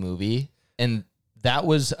chaotic movie, and that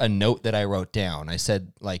was a note that I wrote down. I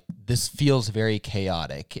said, like, this feels very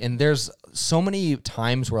chaotic. And there's so many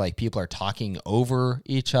times where like people are talking over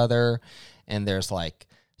each other, and there's like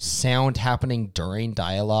sound happening during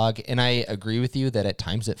dialogue. And I agree with you that at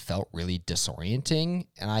times it felt really disorienting.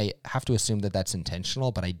 And I have to assume that that's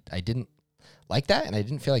intentional, but I didn't like that. And I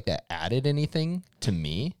didn't feel like that added anything to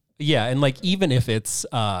me. Yeah, and like even if it's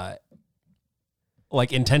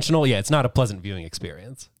like intentional, yeah, it's not a pleasant viewing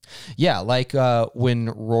experience. Yeah, like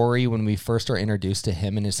when we first are introduced to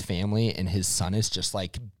him and his family, and his son is just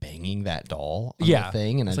like banging that doll on the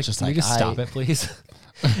thing, and it's just can like, you just stop it, please?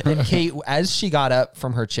 And Kate, as she got up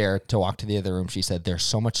from her chair to walk to the other room, she said, "There's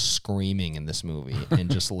so much screaming in this movie,"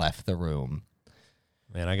 and just left the room.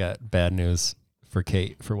 Man, I got bad news for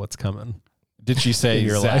Kate for what's coming. Did she say, In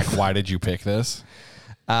your Zach, life. why did you pick this?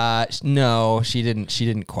 No, she didn't. She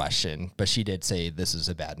didn't question, but she did say this is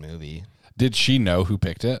a bad movie. Did she know who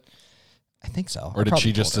picked it? I think so. Or I did probably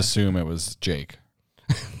she just told her. assume it was Jake?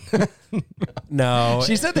 No,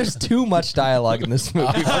 She said there's too much dialogue in this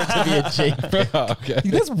movie for it to be a Jake pick. Okay.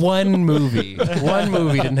 that's one movie. One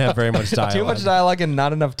movie didn't have very much dialogue. Too much dialogue and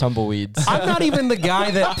not enough tumbleweeds. I'm not even the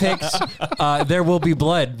guy that picked There Will Be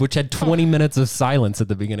Blood, which had 20 minutes of silence at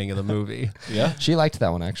the beginning of the movie. Yeah. She liked that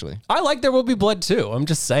one, actually. I like There Will Be Blood too. I'm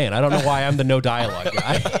just saying. I don't know why I'm the no dialogue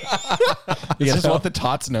guy. This is what the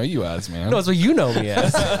tots know you as, man. No, it's what you know me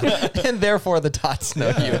as. And therefore the tots know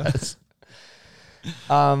you as.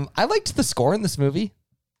 I liked the score in this movie.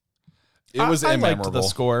 It was I liked immemorable the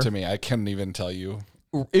score. to me. I couldn't even tell you.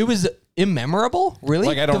 It was immemorable, really.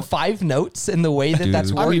 Like, I don't- the 5 notes and the way that that's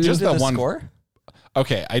Dude. worked I mean, just into that the one- score.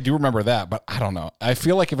 Okay, I do remember that, but I don't know. I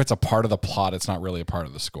feel like if it's a part of the plot, it's not really a part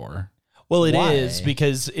of the score. Well, it Why? is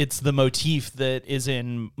because it's the motif that is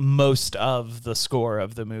in most of the score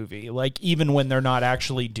of the movie. Like even when they're not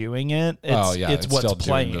actually doing it, it's what's still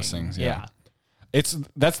playing. doing those things. Yeah.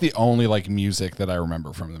 That's the only like music that I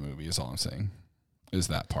remember from the movie. Is all I'm saying. Is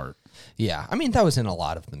that part? Yeah, I mean that was in a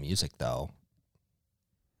lot of the music, though.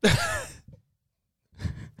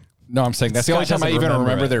 No, I'm saying that's the only Scott time I doesn't even remember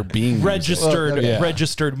remember it. there being music. Registered Yeah.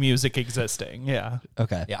 registered music existing. Yeah.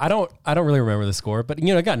 Okay. Yeah, I don't really remember the score, but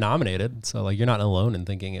it got nominated, so like you're not alone in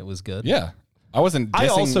thinking it was good. Yeah, I wasn't. I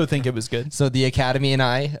dissing- also think it was good. So the Academy and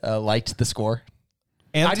I liked the score.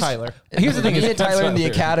 And just- Tyler. Here's the thing: Me is and Tyler in the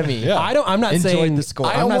Tyler. Academy. Yeah. I'm not Enjoyed saying the score.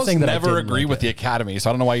 I I'm not almost saying that I never didn't agree like with it. the Academy, so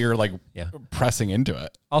I don't know why you're like Yeah. pressing into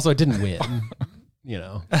it. Also, it didn't win. you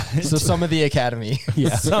know. So some of the Academy.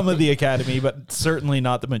 Yeah. Some of the Academy, but certainly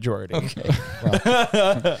not the majority. Okay.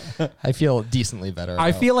 Well, I feel decently better. I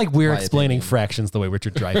about feel like we're my explaining opinion. fractions the way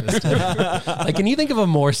Richard Dreyfuss did. Like, can you think of a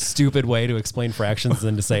more stupid way to explain fractions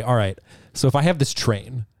than to say, all right, so if I have this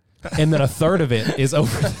train and then a third of it is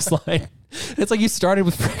over this line, it's like you started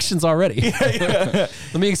with fractions already. Let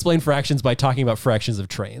me explain fractions by talking about fractions of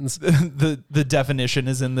trains. The definition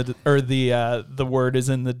is in the word is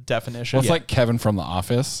in the definition. Well, it's like Kevin from The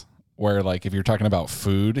Office, where like if you're talking about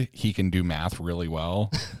food, he can do math really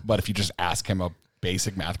well, but if you just ask him a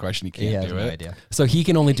basic math question, he He can't has do no it. idea. So he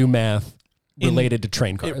can only do math related to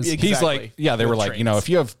train cars. Exactly. He's like, yeah, they With were like, you know, trains. if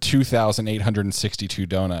you have 2,862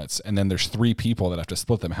 donuts and then there's 3 people that have to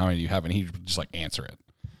split them, how many do you have? And he just like answer it.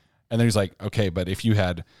 And then he's like, okay, but if you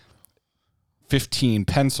had 15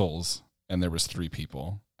 pencils and there was 3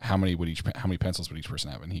 people, how many pencils would each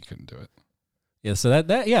person have? And he couldn't do it. Yeah, so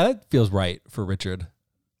that feels right for Richard.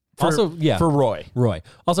 Also, for Roy.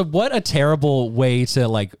 Also, what a terrible way to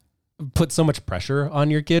like put so much pressure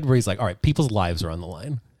on your kid where he's like, all right, people's lives are on the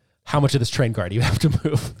line. How much of this train car do you have to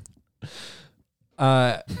move?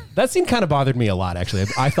 That scene kind of bothered me a lot, actually.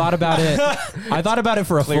 I thought about it. I thought about it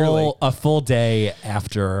for a full day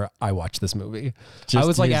after I watched this movie. Just I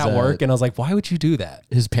was like his, at work and I was like, why would you do that?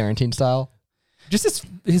 His parenting style. Just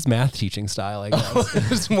his math teaching style, I guess. It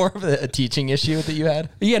was more of a teaching issue that you had.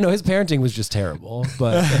 Yeah, no, his parenting was just terrible.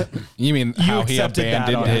 But You mean how he accepted that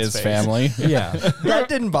abandoned on his its face. family? yeah, That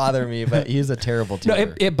didn't bother me, but he's a terrible no,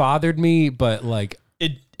 teacher. it bothered me, but like,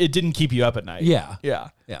 It didn't keep you up at night. yeah. Yeah.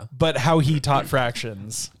 Yeah. But how he taught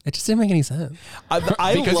fractions. It just didn't make any sense.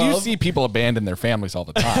 Because you see people abandon their families all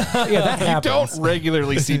the time. Yeah, that You happens. don't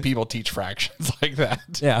regularly see people teach fractions like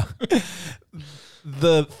that. Yeah.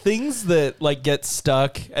 the things that like get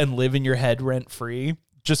stuck and live in your head rent free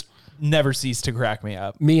just never cease to crack me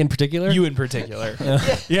up. Me in particular? You in particular.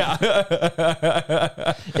 Yeah.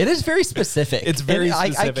 It is very specific. It's very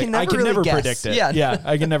And specific. I can never, really guess. predict it. Yeah.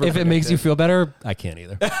 I can never If it predict makes you feel better, I can't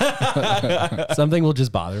either. Something will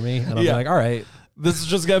just bother me. And I'll be Yeah. like, all right. This is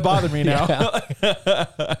just going to bother me now.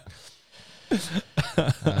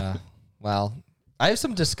 Well, I have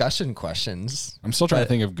some discussion questions. I'm still trying to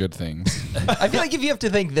think of good things. I feel like if you have to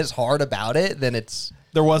think this hard about it, then it's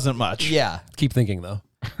There wasn't much. yeah. Keep thinking, though.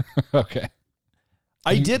 Okay.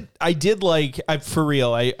 I did like for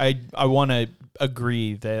real. I want to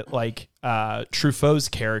agree that like Truffaut's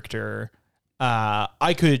character,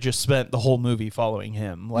 I could have just spent the whole movie following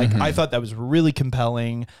him. Like I thought that was really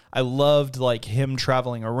compelling. I loved like him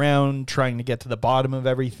traveling around, trying to get to the bottom of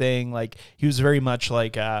everything. Like he was very much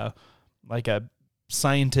like a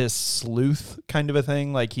scientist sleuth kind of a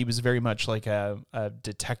thing. Like he was very much like a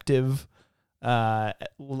detective,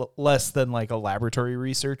 less than like a laboratory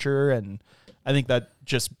researcher, and I think that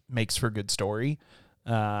just makes for good story.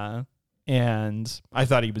 And I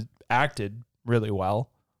thought he was acted really well.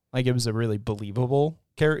 Like it was a really believable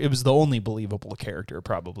character. It was the only believable character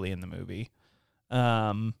probably in the movie.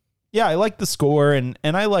 Yeah, I liked the score and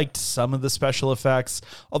I liked some of the special effects.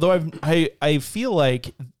 Although I feel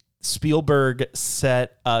like Spielberg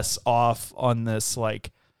set us off on this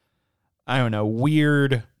like, I don't know,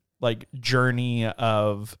 weird like journey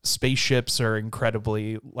of spaceships are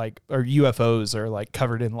incredibly like, or UFOs are like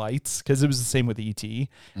covered in lights. Cause it was the same with ET. And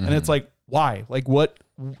it's like, why? Like what,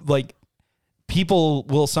 like people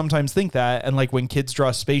will sometimes think that. And like when kids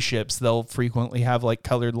draw spaceships, they'll frequently have like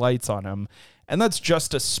colored lights on them. And that's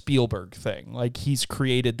just a Spielberg thing. Like he's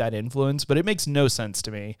created that influence, but it makes no sense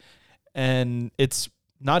to me. And it's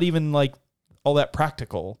not even like all that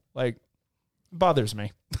practical. Like bothers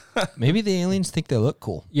me. Maybe the aliens think they look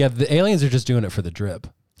cool. Yeah, the aliens are just doing it for the drip.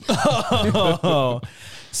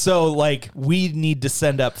 So like we need to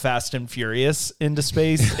send up Fast and Furious into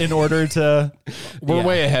space in order to. We're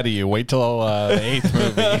way ahead of you. Wait till the 8th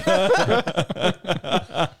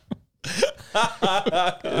movie.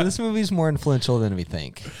 This movie's more influential than we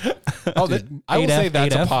think. I will 8F, say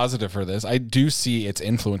that's 8F. a positive for this. I do see its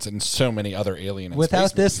influence in so many other alien and Without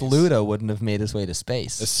space this, movies. Luda wouldn't have made his way to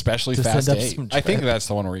space. Especially to Fast send up 8. some I think trip. that's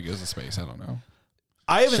the one where he goes to space. I don't know.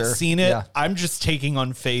 I haven't Sure, seen it. yeah. I'm just taking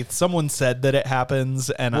on faith. Someone said that it happens,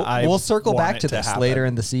 and We'll circle want back it to this happen. later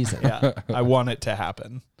in the season. Yeah, I want it to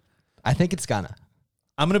happen. I think it's gonna.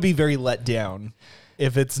 I'm gonna be very let down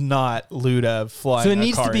if it's not Luda flying. So it a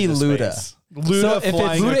needs car to be into Luda. space. Luda So if it's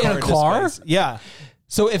flying Luda in a into car? space. Yeah,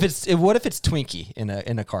 So what if it's Twinkie in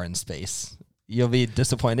a car in space? You'll be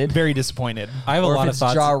disappointed. very disappointed. I have a Or lot if of it's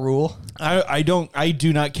thoughts. Ja Rule. I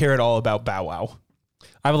do not care at all about Bow Wow.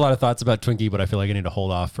 I have a lot of thoughts about Twinkie, but I feel like I need to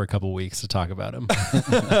hold off for a couple weeks to talk about him.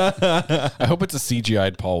 I hope it's a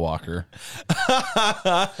CGI'd Paul Walker.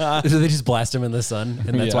 So they just blast him in the sun,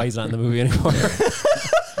 and that's why he's not in the movie anymore.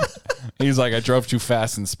 He's like, I drove too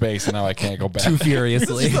fast in space, and now I can't go back. Too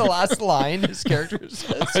furiously. This is the last line his character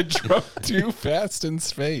says. I drove too fast in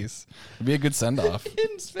space. It'd be a good send-off.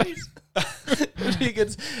 In space. It'd be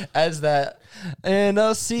good as that. And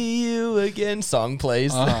I'll see you again song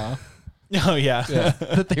plays Oh yeah.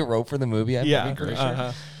 that they wrote for the movie. I'm Yeah. pretty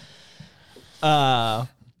sure.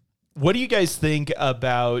 What do you guys think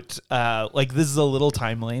about like this is a little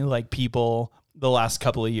timely, like people the last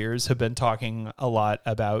couple of years have been talking a lot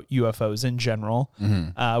about UFOs in general.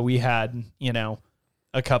 We had,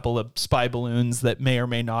 a couple of spy balloons that may or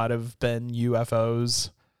may not have been UFOs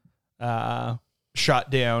shot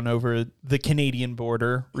down over the Canadian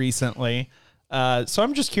border recently. So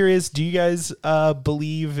I'm just curious, do you guys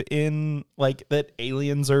believe in like that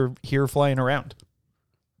aliens are here flying around?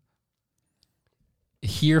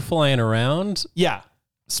 Here flying around? Yeah.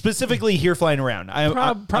 Specifically here flying around.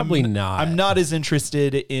 Probably not. I'm not as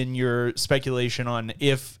interested in your speculation on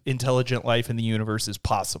if intelligent life in the universe is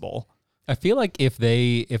possible. I feel like if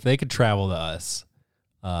they could travel to us,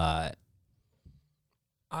 I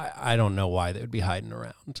don't know why they would be hiding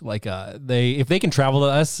around. Like if they can travel to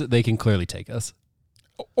us, they can clearly take us.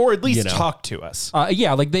 Or at least talk to us.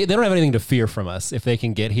 Yeah, like they don't have anything to fear from us. If they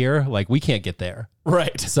can get here, like we can't get there.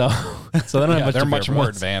 Right. So they don't have much They're to much fear more from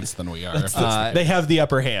us. advanced than we are. They have the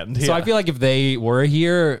upper hand. So I feel like if they were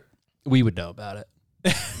here, we would know about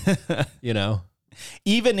it.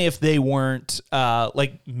 Even if they weren't,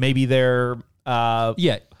 like maybe they're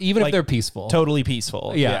even like, if they're peaceful. totally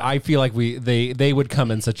peaceful. Yeah, I feel like they would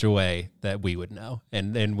come in such a way that we would know,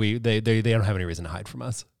 and they don't have any reason to hide from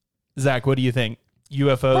us. Zach, what do you think?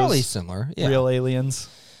 UFOs? Probably similar. Yeah. Real aliens?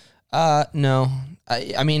 No.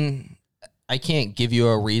 I mean, I can't give you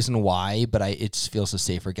a reason why, but it feels a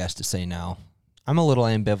safer guess to say no. I'm a little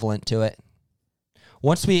ambivalent to it.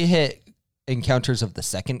 Once we hit encounters of the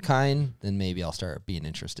second kind, then maybe I'll start being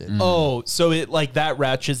interested. Oh, so it like that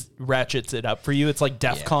ratchets it up for you. It's like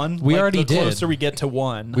DEF CON. We like, already the did. closer we get to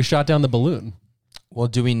one. We shot down the balloon. Well,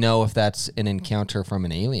 do we know if that's an encounter from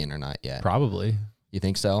an alien or not yet? Probably. You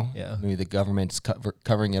think so? Yeah. Maybe the government's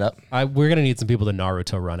covering it up? We're going to need some people to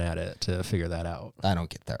Naruto run at it to figure that out. I don't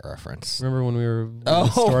get that reference. Remember when we were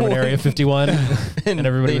storming Area 51 and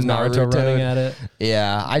everybody was Naruto running at it?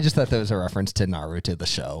 Yeah, I just thought that was a reference to Naruto, the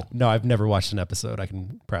show. No, I've never watched an episode. I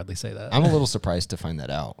can proudly say that. I'm a little surprised to find that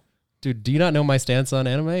out. Dude, do you not know my stance on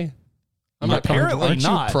anime? I'm not Apparently Aren't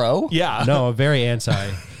not. you pro? Yeah. No, I'm very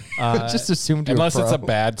anti. Just assumed you Unless were it's a pro.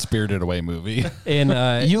 bad Spirited Away movie.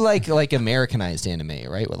 And You like Americanized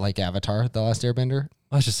anime, right? Like Avatar, The Last Airbender?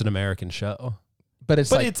 that's just an American show. But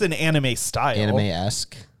it's But like it's an anime style.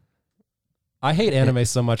 anime-esque. I hate anime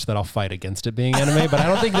so much that I'll fight against it being anime, but I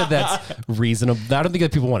don't think that that's reasonable. I don't think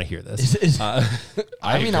that people want to hear this.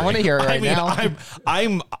 I mean, I want to hear it right now.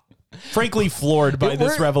 I'm frankly floored by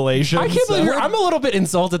this revelation. I can't believe I'm a little bit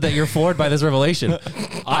insulted that you're floored by this revelation.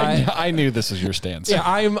 I knew this was your stance. Yeah,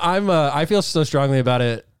 I feel so strongly about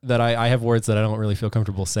it that I have words that I don't really feel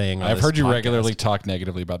comfortable saying. I've heard you regularly talk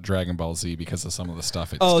negatively about Dragon Ball Z because of some of the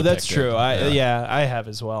stuff it's that's depicted. true. I have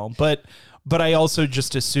as well. But I also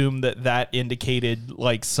just assumed that indicated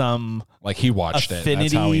like some Like he watched affinity it.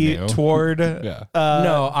 That's how he knew. toward Yeah.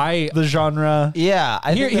 the genre. Yeah,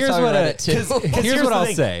 I think here's that's how I what read I- it too. Here's what I'll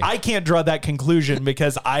say. I can't draw that conclusion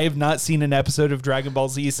because I have not seen an episode of Dragon Ball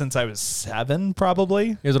Z since I was 7,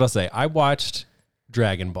 probably. Here's what I'll say. I watched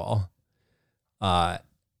Dragon Ball.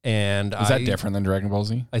 And Is that different than Dragon Ball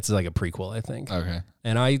Z? It's like a prequel, I think. Okay.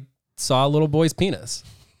 And I saw a little boy's penis.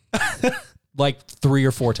 Like 3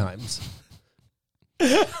 or 4 times.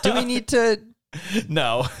 Do we need to?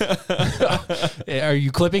 No. Are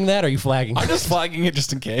you clipping that? Or are you flagging? I'm just flagging it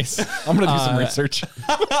just in case. I'm gonna do some research.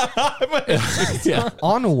 Yeah.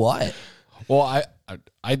 On what? Well,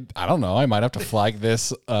 I don't know. I might have to flag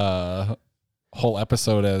this whole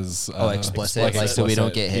episode as explicit, like so we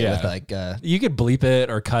don't get hit with like. You could bleep it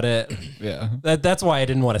or cut it. Yeah. That's why I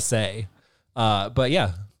didn't want to say. But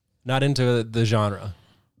yeah, not into the genre.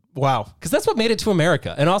 Wow. Because that's what made it to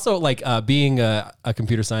America. And also, like, being a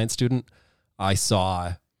computer science student, I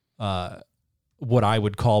saw what I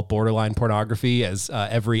would call borderline pornography as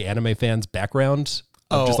every anime fan's background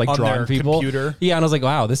of just like on drawing their people. computer? Yeah, and I was like,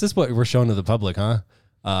 wow, this is what we're showing to the public, huh?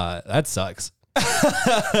 That sucks.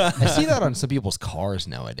 I see that on some people's cars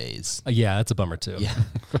nowadays. Yeah, that's a bummer too.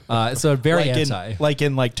 Yeah. So very Like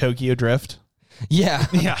anti. in Tokyo Drift. Yeah.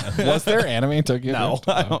 Yeah. Was there anime in Tokyo? No,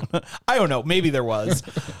 Drift? I don't know. Maybe there was.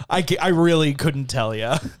 I really couldn't tell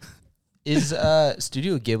you. Is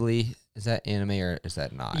Studio Ghibli, is that anime or is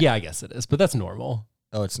that not? Yeah, I guess it is, but that's normal.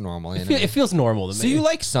 Oh, it's normal It, anime. it feels normal to me. So you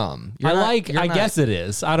like some? I guess it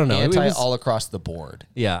is. I don't know. Anti It was- all across the board.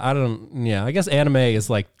 Yeah, I guess anime is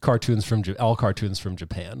like all cartoons from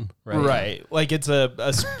Japan, right? Right. Like it's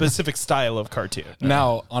a specific style of cartoon.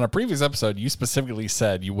 Now, on a previous episode, you specifically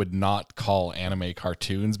said you would not call anime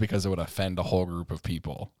cartoons because it would offend a whole group of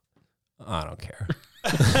people. I don't care.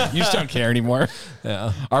 You just don't care anymore.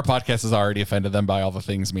 Yeah. Our podcast has already offended them by all the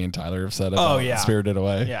things me and Tyler have said about yeah. Spirited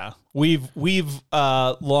Away. Yeah. We've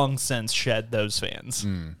long since shed those fans.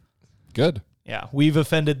 Good. Yeah. We've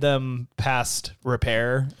offended them past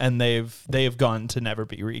repair and they've gone to never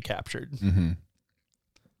be recaptured.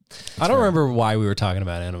 I don't remember why we were talking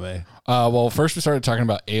about anime. Well, first we started talking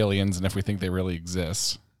about aliens and if we think they really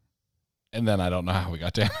exist. And then I don't know how we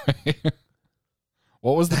got to anime.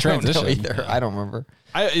 What was the transition? I don't know either. I don't remember.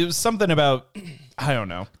 It was something about, I don't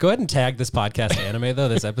know. Go ahead and tag this podcast anime though,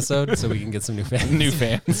 this episode, so we can get some new fans. New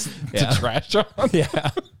fans Yeah. to trash on. Yeah.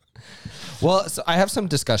 Well, so I have some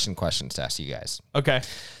discussion questions to ask you guys. Okay.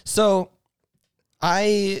 So,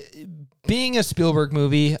 being a Spielberg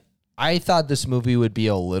movie, I thought this movie would be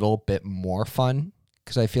a little bit more fun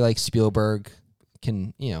because I feel like Spielberg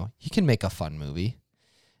can, he can make a fun movie.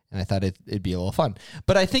 And I thought it'd be a little fun.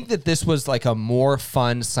 But I think that this was like a more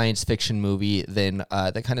fun science fiction movie than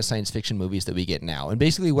the kind of science fiction movies that we get now. And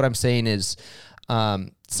basically what I'm saying is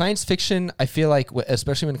science fiction, I feel like,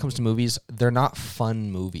 especially when it comes to movies, they're not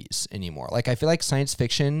fun movies anymore. Like, I feel like science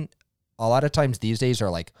fiction, a lot of times these days, are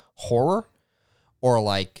like horror or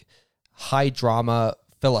like high drama,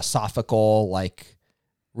 philosophical, like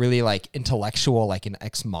really like intellectual, like an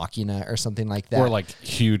Ex Machina or something like that. Or like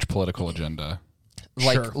huge political agenda.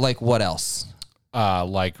 Like what else?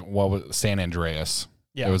 Like what was San Andreas?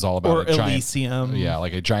 Yeah. It was all about or a giant, Elysium. yeah,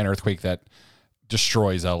 like a giant earthquake that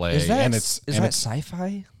destroys LA. Is that, and is it's that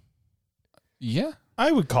sci-fi? yeah.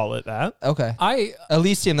 I would call it that. Okay.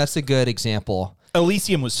 Elysium, that's a good example.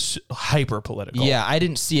 Elysium was hyper political. Yeah, I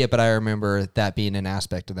didn't see it, but I remember that being an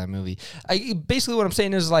aspect of that movie. Basically, what I'm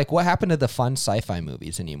saying is, like, what happened to the fun sci-fi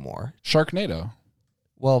movies anymore? Sharknado.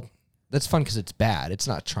 Well, that's fun because it's bad. It's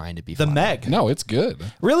not trying to be The fun. Meg. No, it's good.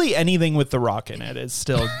 Really, anything with The Rock in it is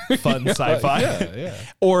still fun sci-fi. Yeah.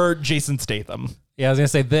 Or Jason Statham. Yeah, I was gonna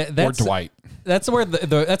say that's Or Dwight. That's where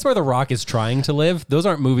that's where The Rock is trying to live. Those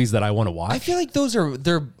aren't movies that I want to watch. I feel like those are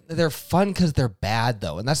they're fun because they're bad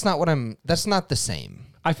though, and that's not what I'm. That's not the same.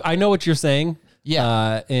 I know what you're saying.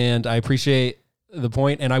 Yeah. And I appreciate the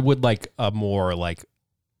point, and I would like a more like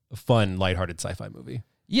fun, lighthearted sci-fi movie.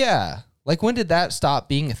 Yeah. Like, when did that stop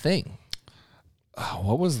being a thing? Oh,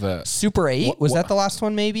 what was the Super 8? Was that the last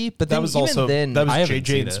one maybe? But then That was even also then, that I was haven't JJ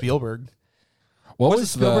seen and it. Spielberg what was it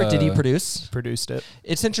Spielberg? Did he produce? produced it.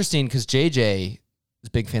 It's interesting because JJ is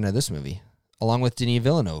a big fan of this movie, along with Denis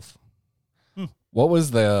Villeneuve. What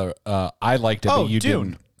was the I liked it Oh, but you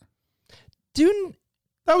Dune. Dune,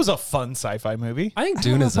 That was a fun sci-fi movie. I think I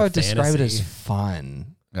Dune don't know is if I a would describe it fantasy. as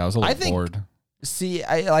fun. didn't? I was a I little think- bored. See,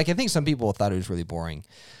 I think some people thought it was really boring.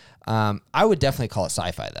 I would definitely call it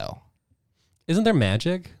sci-fi though. Isn't there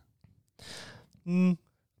magic?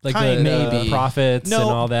 Like Kind the maybe. prophets No, and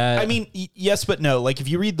all that. I mean, yes, but no. Like, if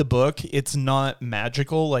you read the book, it's not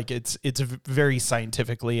magical. Like, it's very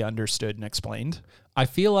scientifically understood and explained. I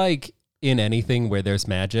feel like in anything where there's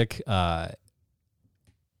magic,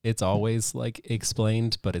 it's always like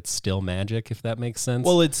explained, but it's still magic. If that makes sense.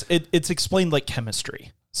 Well, it's explained like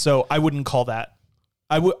chemistry. So I wouldn't call that.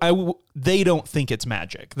 They don't think it's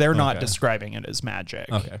magic. They're not Okay. describing it as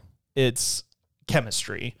magic. okay. It's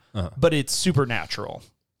chemistry, Uh-huh. but it's supernatural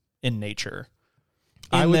in nature.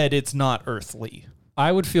 I In would- that it's not earthly.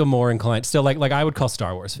 I would feel more inclined still like I would call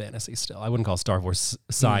Star Wars fantasy still. I wouldn't call Star Wars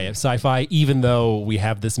sci-fi, even though we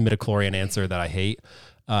have this midichlorian answer that I hate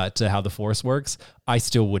to how the Force works. I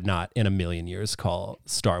still would not in a million years call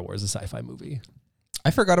Star Wars a sci-fi movie.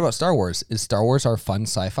 I forgot about Star Wars. Is Star Wars our fun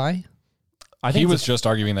sci-fi? I He think was just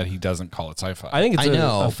arguing that he doesn't call it sci-fi. I think it's I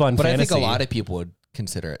know, a fun but fantasy. I think a lot of people would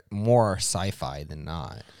consider it more sci-fi than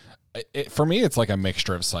not. For me, it's like a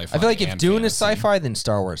mixture of sci-fi. I feel like if and Dune is fantasy. sci-fi, then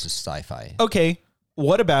Star Wars is sci-fi. Okay,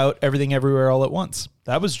 what about Everything Everywhere All at Once?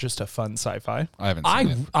 That was just a fun sci-fi. I haven't seen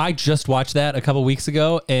it. I just watched that a couple weeks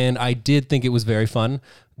ago, and I did think it was very fun.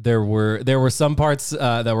 There were some parts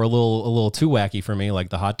that were a little too wacky for me, like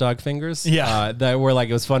the hot dog fingers. Yeah. That were like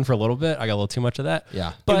it was fun for a little bit. I got a little too much of that.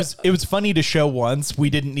 Yeah. But It was funny to show once. We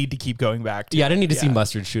didn't need to keep going back to yeah, I it. didn't need to see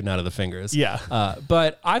mustard shooting out of the fingers. Yeah.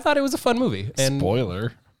 But I thought it was a fun movie. And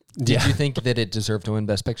Spoiler. Did you think that it deserved to win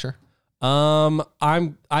Best Picture?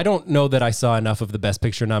 I don't know that I saw enough of the Best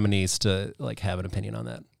Picture nominees to like have an opinion on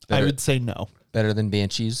that. I would say no. Better than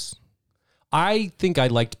Banshees? I think I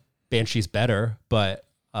liked Banshees better, but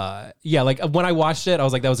yeah, like when I watched it, I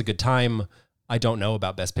was like, that was a good time. I don't know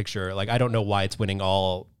about Best Picture. Like, I don't know why it's winning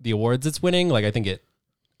all the awards it's winning. Like, I think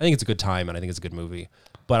it's a good time, and I think it's a good movie.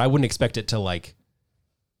 But I wouldn't expect it to like.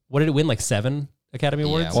 What did it win? Like 7 Academy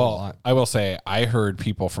Awards? Yeah, Well, I will say I heard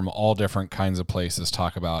people from all different kinds of places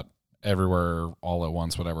talk about Everywhere All at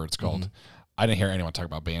Once, whatever it's called. I didn't hear anyone talk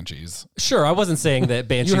about Banshees. Sure, I wasn't saying that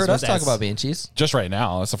Banshees You heard us was talk about Banshees. Just right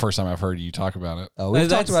now. That's the first time I've heard you talk about it. Oh, we've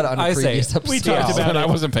talked about it on a previous episode. we talked about But I it.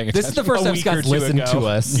 wasn't paying attention. This is the first A time week or Scott's two listened ago. to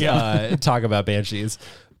us Yeah. talk about Banshees.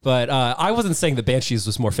 But I wasn't saying that Banshees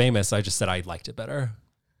was more famous. I just said I liked it better.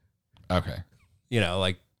 Okay. You know,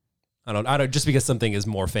 like I don't just because something is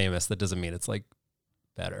more famous, that doesn't mean it's like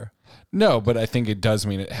better. No, but I think it does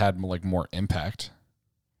mean it had like more impact.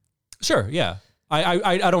 Sure, yeah.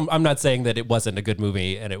 I'm not saying that it wasn't a good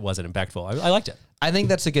movie and it wasn't impactful. I liked it. I think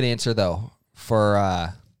that's a good answer though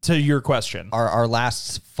for To your question. our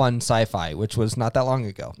last fun sci-fi, which was not that long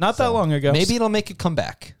ago. Not that long ago. Maybe it'll make a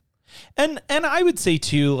comeback. And I would say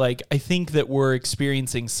too, like, I think that we're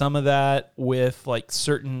experiencing some of that with like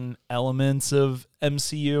certain elements of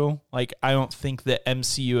MCU. Like, I don't think that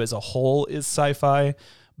MCU as a whole is sci-fi,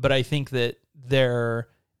 but I think that they're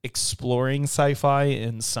exploring sci-fi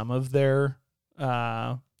in some of their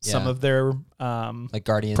Like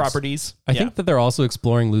Guardians properties. I think that they're also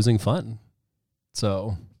exploring losing fun.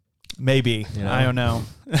 So maybe. You know? I don't know.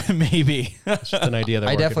 Maybe. it's just an idea that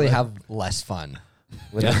I definitely have less fun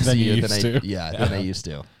with Yeah, than you MCU used to. than I used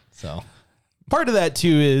to. So Part of that too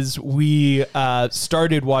is we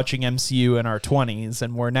started watching MCU in our 20s,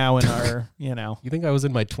 and we're now in our, You think I was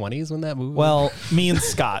in my 20s when that movie? well, me and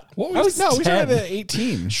Scott. What I was no, we 10. started at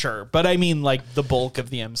 18. Sure, but I mean, like, the bulk of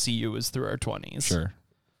the MCU is through our 20s. Sure.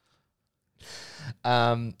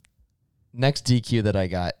 next DQ that I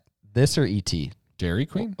got, this or ET? Dairy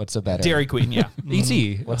Queen? What's a better? Dairy Queen, yeah.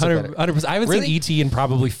 E.T. What's it 100%. I haven't Really? seen E.T. in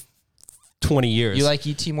probably 20 years. You like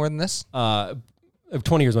ET more than this?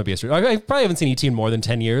 20 years might be a stretch. I probably haven't seen E.T. in more than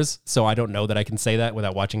 10 years, so I don't know that I can say that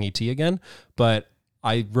without watching E.T. again. But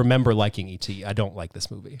I remember liking E.T. I don't like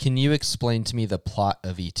this movie. Can you explain to me the plot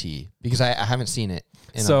of ET? Because I haven't seen it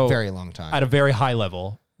in So, a very long time. At a very high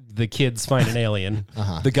level, the kids find an alien.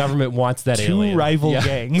 The government wants that alien. Two rival Yeah.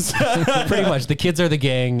 gangs. Pretty much. The kids are the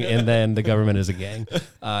gang, and then the government is a gang.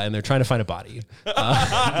 And they're trying to find a body.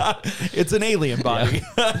 It's an alien body.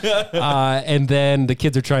 And then the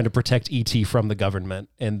kids are trying to protect E.T. from the government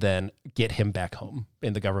and then get him back home.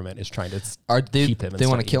 And the government is trying to keep him. They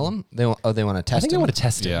want to kill him? They want to test I think him? they want to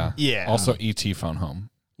test him. Yeah. Yeah. Also, E.T. phone home.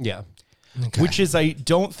 Yeah. Okay. Which is, I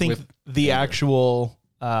don't think With the actual,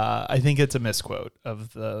 I think it's a misquote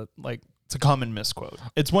of the, like, it's a common misquote.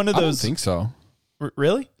 It's one of I don't those. think so.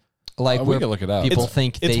 Really? like we where can look it up. people It's-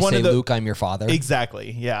 think it's they one say, of the- Luke, I'm your father.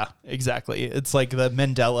 Exactly. Yeah, exactly. It's like the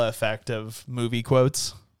Mandela effect of movie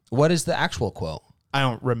quotes. What is the actual quote? I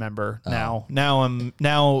don't remember now.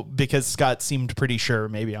 Now because Scott seemed pretty sure.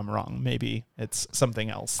 Maybe I'm wrong. Maybe it's something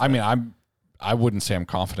else. I mean, I wouldn't say I'm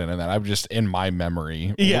confident in that. I'm just in my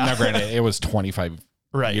memory. Yeah. Now, granted, it was 25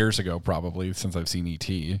 Right. years ago, probably, since I've seen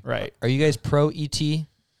E.T. Right. Are you guys pro ET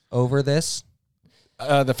over this?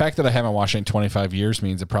 The fact that I haven't watched it in 25 years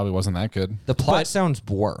means it probably wasn't that good. The plot sounds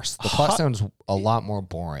worse. The plot sounds a lot more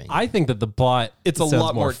boring. I think that the plot It's a sounds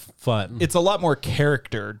lot more fun. It's a lot more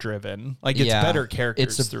character driven. Like, it's Yeah. better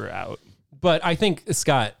characters It's throughout. But I think,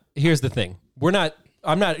 Scott, here's the thing. We're not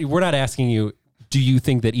asking you, do you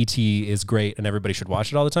think that E.T. is great and everybody should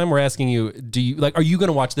watch it all the time? We're asking you, are you going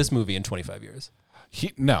to watch this movie in 25 years?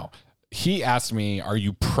 He asked me, "Are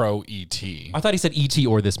you pro E.T.?" I thought he said E.T.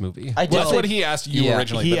 or this movie. I did Well, that's say- what he asked you Yeah,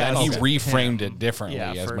 originally, he but then he asked reframed him. it differently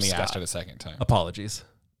Yeah, as for when he asked Scott. it a second time. Apologies.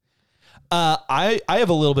 I have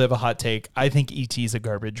a little bit of a hot take. I think E.T. is a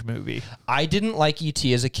garbage movie. I didn't like ET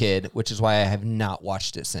as a kid, which is why I have not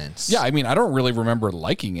watched it since. Yeah, I mean, I don't really remember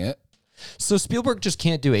liking it. So Spielberg just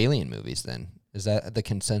can't do alien movies then? Is that the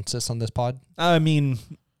consensus on this pod? I mean,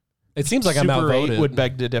 It seems like I'm Super 8 outvoted. would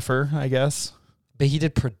beg to differ, I guess. But he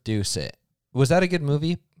did produce it. Was that a good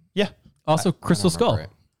movie? Yeah. Also, Crystal I don't Skull.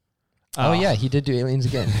 remember it. Oh yeah, he did do aliens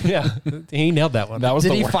again. Yeah, he nailed that one. That was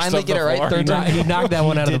Did the he worst finally of get the it right four. third time? He knocked that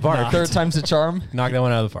one out of the did park. not. Third time's a charm. Knocked that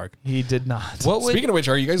one out of the park. He did not. What would? Speaking of which,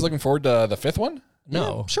 are you guys looking forward to the fifth one?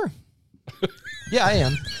 No. Sure. Yeah, I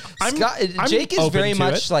am. I'm Jake is open very to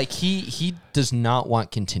much it. like he does not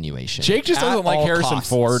want continuation. Jake just doesn't At like all Harrison costs.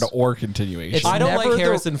 Ford or continuation. I don't never like the-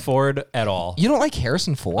 Harrison Ford at all. You don't like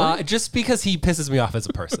Harrison Ford? Just because he pisses me off as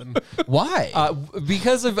a person. Why?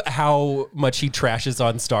 Because of how much he trashes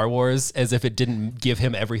on Star Wars as if it didn't give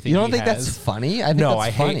him everything you don't he think has. that's funny? I think No, that's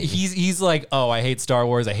I funny. hate. He's like, oh, I hate Star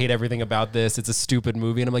Wars. I hate everything about this. It's a stupid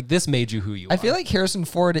movie, and I'm like, this made you who you are. I feel like Harrison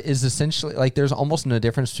Ford is essentially like there's almost no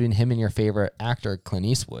difference between him and your favorite actor, Clint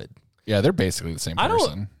Eastwood. Yeah, they're basically the same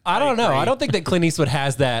person. I don't know. I don't think that Clint Eastwood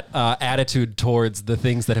has that attitude towards the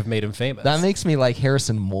things that have made him famous. That makes me like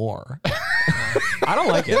Harrison more. I don't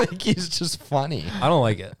like I it. think he's just funny. I don't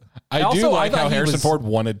like it. I Also, do like thought how he Harrison was- Ford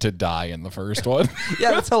wanted to die in the first one.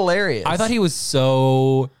 Yeah, that's hilarious. I thought he was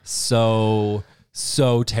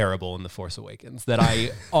so terrible in The Force Awakens that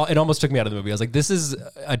it almost took me out of the movie. I was like, this is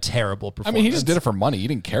a terrible I performance. mean, he just did it for money. He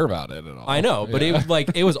didn't care about it at all. I know, but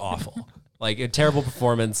it was awful. Like a terrible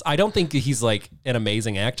performance. I don't think he's like an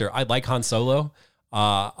amazing actor. I like Han Solo.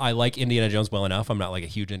 I like Indiana Jones well enough. I'm not like a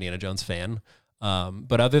huge Indiana Jones fan.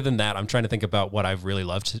 But other than that, I'm trying to think about what I've really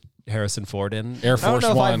loved Harrison Ford in. Air Force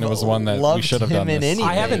One was one that we loved should have him done in this. anything.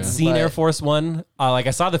 I haven't seen but- Air Force One. Like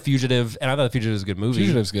I saw The Fugitive, and I thought The Fugitive was a good movie.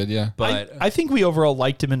 Fugitive's good, yeah. But I think we overall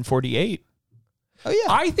liked him in 48. Oh yeah.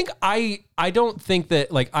 I think I don't think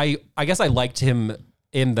that like I guess I liked him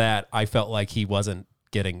in that I felt like he wasn't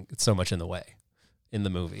getting so much in the way in the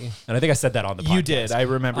movie, and I think I said that on the podcast. You did. I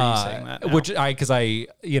remember you saying that. now. Because I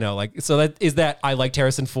so that is that I liked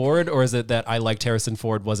Harrison Ford, or is it that I liked Harrison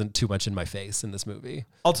Ford wasn't too much in my face in this movie?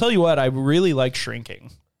 I'll tell you what, I really like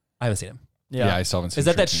Shrinking. I haven't seen him. Yeah, I still haven't seen Is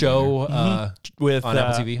that Shrinking show With on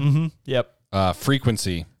Apple TV? Yep. either.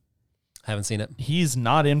 Frequency. Haven't seen it. He's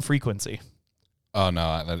not in Frequency. Oh,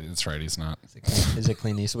 no, that's right. He's not. Is it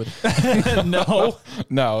Clint Eastwood? No.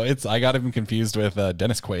 No, I got him confused with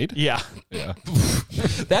Dennis Quaid. Yeah. Yeah.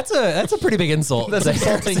 That's a pretty big insult. That's to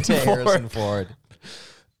insulting to Harrison Ford.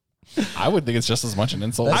 Ford. I would think it's just as much an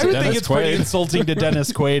insult I to would Dennis think it's pretty Quaid. insulting to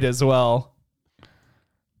Dennis Quaid as well.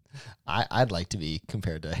 I'd like to be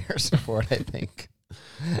compared to Harrison Ford, I think.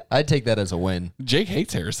 I'd take that as a win. Jake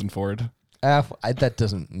hates Harrison Ford. That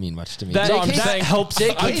doesn't mean much to me. That- Jake I'm hates- saying- helps.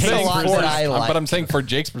 Jake I'm hates a saying lot for- that I like. But I'm saying for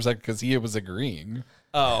Jake's perspective because he was agreeing.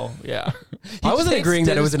 Oh, yeah. I wasn't takes agreeing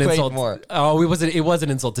that it was an Dennis Quaid insult. more. Oh, it was an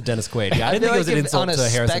insult to Dennis Quaid. Yeah, I didn't think feel it was an like if insult on a to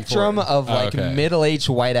Harrison spectrum Ford. of like Okay. middle-aged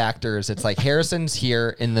white actors. It's like Harrison's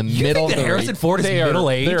here in the You middle think of that the Harrison Ford is middle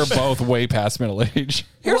age? They're both way past middle age.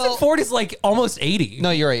 Harrison Well- Ford is like almost 80. No,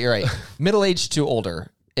 you're right. Middle-aged to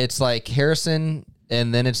older. It's like Harrison,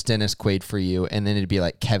 and then it's Dennis Quaid for you, and then it'd be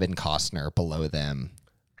like Kevin Costner below them.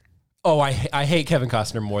 Oh, I hate Kevin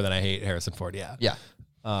Costner more than I hate Harrison Ford. Yeah. Yeah.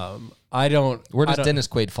 I don't. Where I does don't- Dennis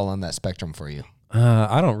Quaid fall on that spectrum for you?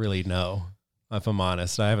 I don't really know. If I'm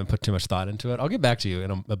honest, I haven't put too much thought into it. I'll get back to you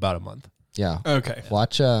in about a month. Yeah. Okay.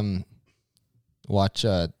 Watch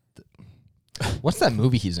what's that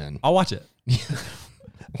movie he's in? I'll watch it.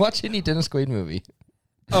 Watch any Dennis Quaid movie.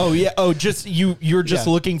 Oh, yeah. Oh, just you're just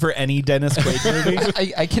Yeah. looking for any Dennis Quaid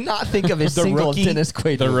movie? I cannot think of a single Rookie? Dennis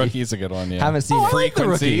Quaid The movie. Rookie's a good one, yeah. Haven't seen it.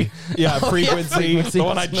 Frequency. Yeah, Frequency. The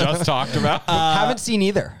one I just talked about. Haven't seen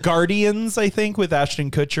either. Guardians, I think, with Ashton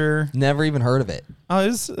Kutcher. Never even heard of it. Oh,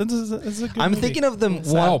 it's a good I'm movie. thinking of the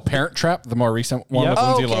Oh, Parent Trap, the more recent one Yep. with Oh,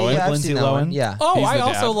 Lindsay okay, Lohan. yeah, I've Lindsay seen that one. Lohan. Yeah. Oh, He's I the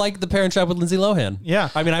also dad. like The Parent Trap with Lindsay Lohan. Yeah.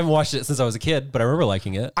 I mean, I haven't watched it since I was a kid, but I remember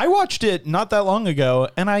liking it. I watched it not that long ago,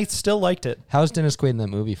 and I still liked it. How's Dennis Quaid in that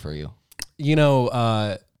movie for you? You know,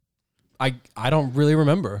 I don't really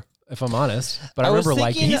remember, if I'm honest, but I I was remember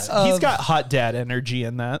liking thinking it. He's got hot dad energy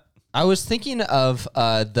in that. I was thinking of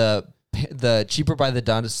the Cheaper by the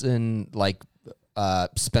Dozen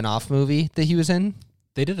spin-off movie that he was in.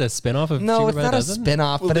 They did a spin-off of No, Cheaper it's by not the a Dozen?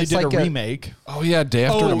 spin-off, Well, but they it's did like a remake. Oh, yeah, Day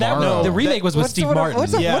After Tomorrow. The remake was with What's Steve what- Martin.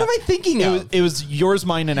 What am I thinking of? It was Yours,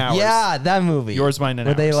 Mine, and Ours. Yeah, that movie. Yours, Mine, and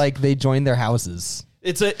where Ours. they join their houses.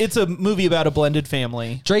 It's a movie about a blended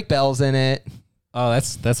family. Drake Bell's in it. Oh,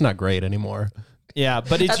 that's not great anymore. Yeah,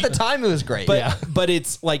 but it's At the time, it was great. but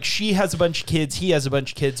it's like she has a bunch of kids, he has a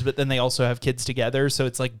bunch of kids, but then they also have kids together, so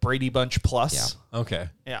it's like Brady Bunch plus. Okay.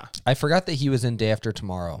 Yeah. I forgot that he was in Day After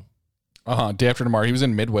Tomorrow. Day After Tomorrow. He was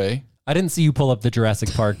in Midway. I didn't see you pull up the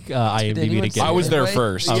Jurassic Park IMDb anyone to see get I was it. there Midway?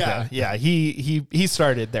 first. Yeah. He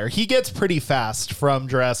started there. He gets pretty fast from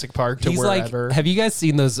Jurassic Park to He's wherever. like, have you guys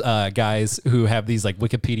seen those guys who have these like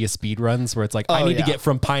Wikipedia speed runs where it's like, I Oh, need to yeah. get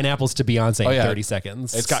from pineapples to Beyonce in yeah. 30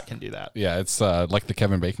 seconds? Scott can do that. Yeah, it's like the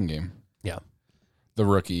Kevin Bacon game. Yeah. The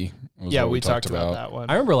Rookie. Was Yeah, what we talked about that one.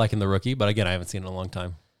 I remember liking The Rookie, but again, I haven't seen it in a long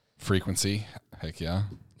time. Frequency. Heck yeah.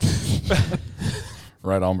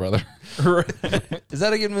 Right on, brother. Is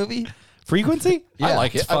that a good movie? Frequency? I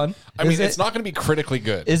like it. It's fun. I mean, Is it's it- not going to be critically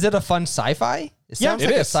good. Is it a fun sci-fi? It sounds it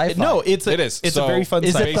like a is. sci-fi. No, it is. It's So, a very fun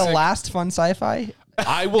Is sci-fi. it the last fun sci-fi?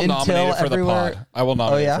 I will nominate it for the pod. I will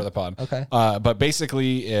nominate it for the pod. Okay. But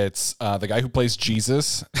basically, it's the guy who plays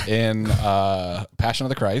Jesus in Passion of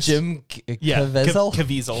the Christ. Jim Yeah, Caviezel?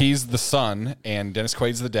 Caviezel. He's the son, and Dennis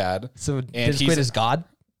Quaid's the dad. So and Dennis Quaid is God?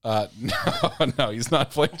 No, he's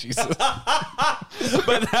not playing Jesus.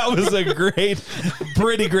 but that was a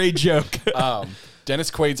pretty great joke. Dennis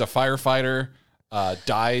Quaid's a firefighter,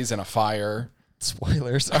 dies in a fire.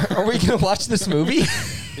 Spoilers. Are we going to watch this movie?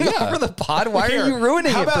 Over the pod? Why are you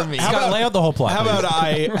ruining it for me? Scott, lay out the whole plot. How please.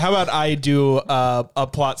 about I do a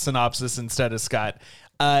plot synopsis instead of Scott?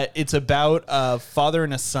 It's about a father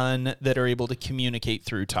and a son that are able to communicate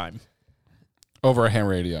through time. Over a ham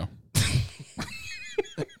radio.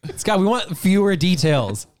 Scott, we want fewer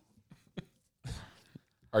details.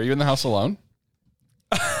 Are you in the house alone?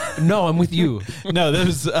 No, I'm with you. No,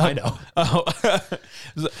 this is, I know. Oh.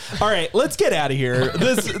 All right, let's get out of here.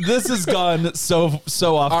 This has gone so off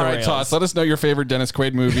All the right, rails. Toss, let us know your favorite Dennis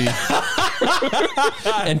Quaid movie.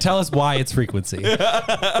 And tell us why it's Frequency.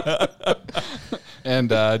 And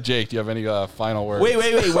Jake, do you have any final words? Wait.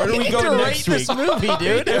 Where do we go to next week? this movie,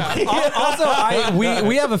 dude. Also,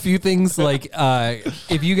 we have a few things like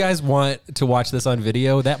if you guys want to watch this on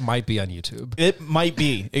video, that might be on YouTube. It might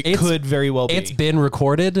be. It It's- could very well be. It's been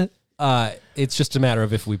recorded. It's just a matter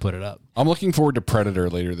of if we put it up. I'm looking forward to Predator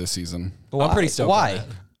later this season Well, I'm pretty stoked. Why? on that.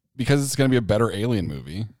 because it's going to be a better alien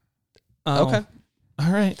movie. Okay.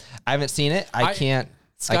 All right. I haven't seen it. I can't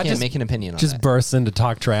Scott just- make an opinion on Just it. bursts in to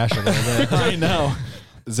talk trash a little bit. I know.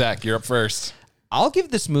 Zach, you're up first. I'll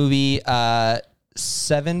give this movie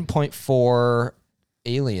 7.4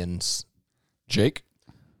 aliens. Jake?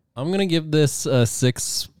 I'm gonna give this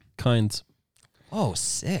 6 kinds. Oh,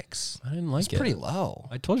 6. I didn't like It's it. pretty low.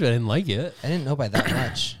 I told you I didn't like it. I didn't know by that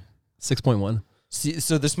much. 6.1 See,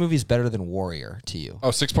 so this movie's better than Warrior to you. Oh,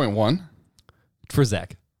 6.1? for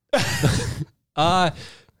Zach.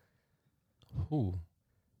 Ooh.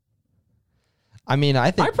 I mean, I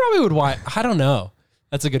I think probably would watch. I don't know.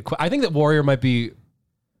 That's a good question. I think that Warrior might be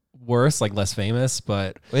worse, like less famous,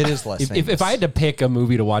 but it is less if I had to pick a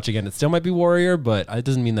movie to watch again, it still might be Warrior, but it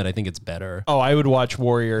doesn't mean that I think it's better. Oh, I would watch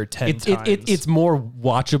Warrior 10 times. It's more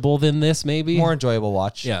watchable than this, maybe. more enjoyable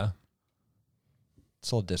watch. Yeah.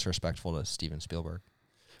 It's a little disrespectful to Steven Spielberg.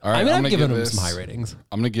 All right, I mean, I'm I've gonna given give him this, some high ratings.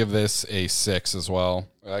 I'm going to give this a 6 as well.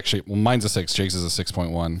 Actually, well, mine's a 6. Jake's is a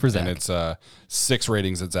 6.1. For Zach. And it's 6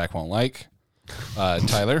 ratings that Zach won't like.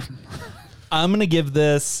 Tyler? I'm going to give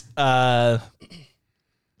this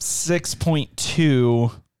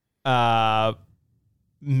 6.2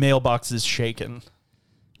 mailboxes shaken.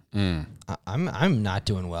 I'm not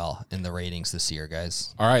doing well in the ratings this year,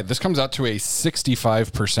 guys. All right, this comes out to a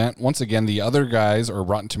 65%. Once again, the other guys, or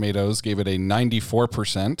Rotten Tomatoes, gave it a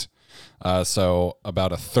 94%. So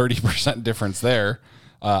about a 30% difference there.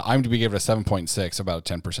 IMDb gave it a 7.6, about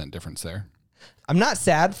a 10% difference there. I'm not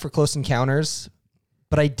sad for Close Encounters,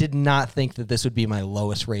 but I did not think that this would be my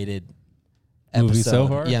lowest rated episode. Movie so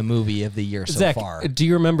far? Yeah, movie of the year so Zach, far. do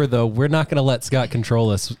you remember, though, we're not going to let Scott control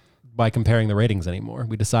us by comparing the ratings anymore.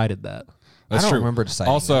 We decided that. That's I don't true. remember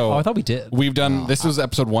deciding Also, Oh, I thought we did. we've done, this is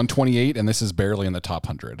episode 128, and this is barely in the top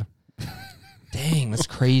 100. Dang, that's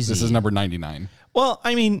crazy. This is number 99. Well,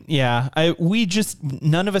 I mean, yeah,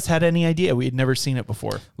 none of us had any idea. We had never seen it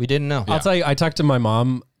before. We didn't know. I'll tell you, I talked to my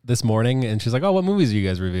mom this morning, and she's like, "Oh, what movies are you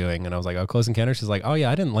guys reviewing?" And I was like, "Oh, Close Encounters." She's like, "Oh, yeah,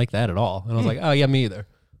 I didn't like that at all." And I was like, "Oh, yeah, me either."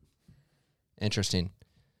 Interesting.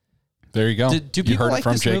 There you go. Do you people heard like it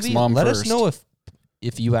from this Jake's movie? mom Let first. us know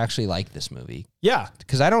if you actually like this movie, Yeah.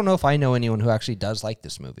 because I don't know if I know anyone who actually does like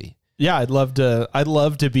this movie. Yeah, I'd love to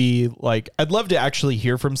actually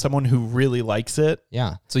hear from someone who really likes it.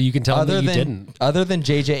 Yeah. So you can tell them that you didn't. Other than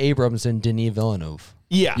J.J. Abrams and Denis Villeneuve.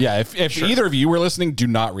 Yeah. Yeah, if either of you were listening, do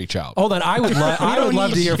not reach out. Hold on, I would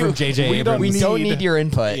love to hear from JJ We Abrams don't need your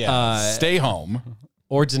input. Stay home.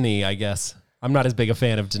 or Denis. I guess I'm not as big a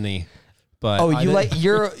fan of Denis, but Oh,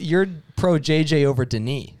 you're pro JJ over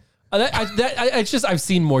Denis. it's just I've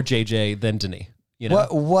seen more JJ than Denis. You know,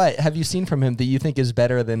 What have you seen from him that you think is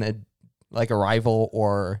better than a rival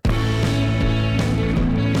or?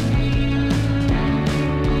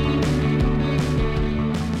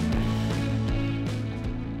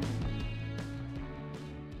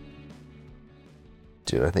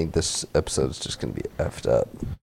 Dude, I think this episode's just gonna be effed up.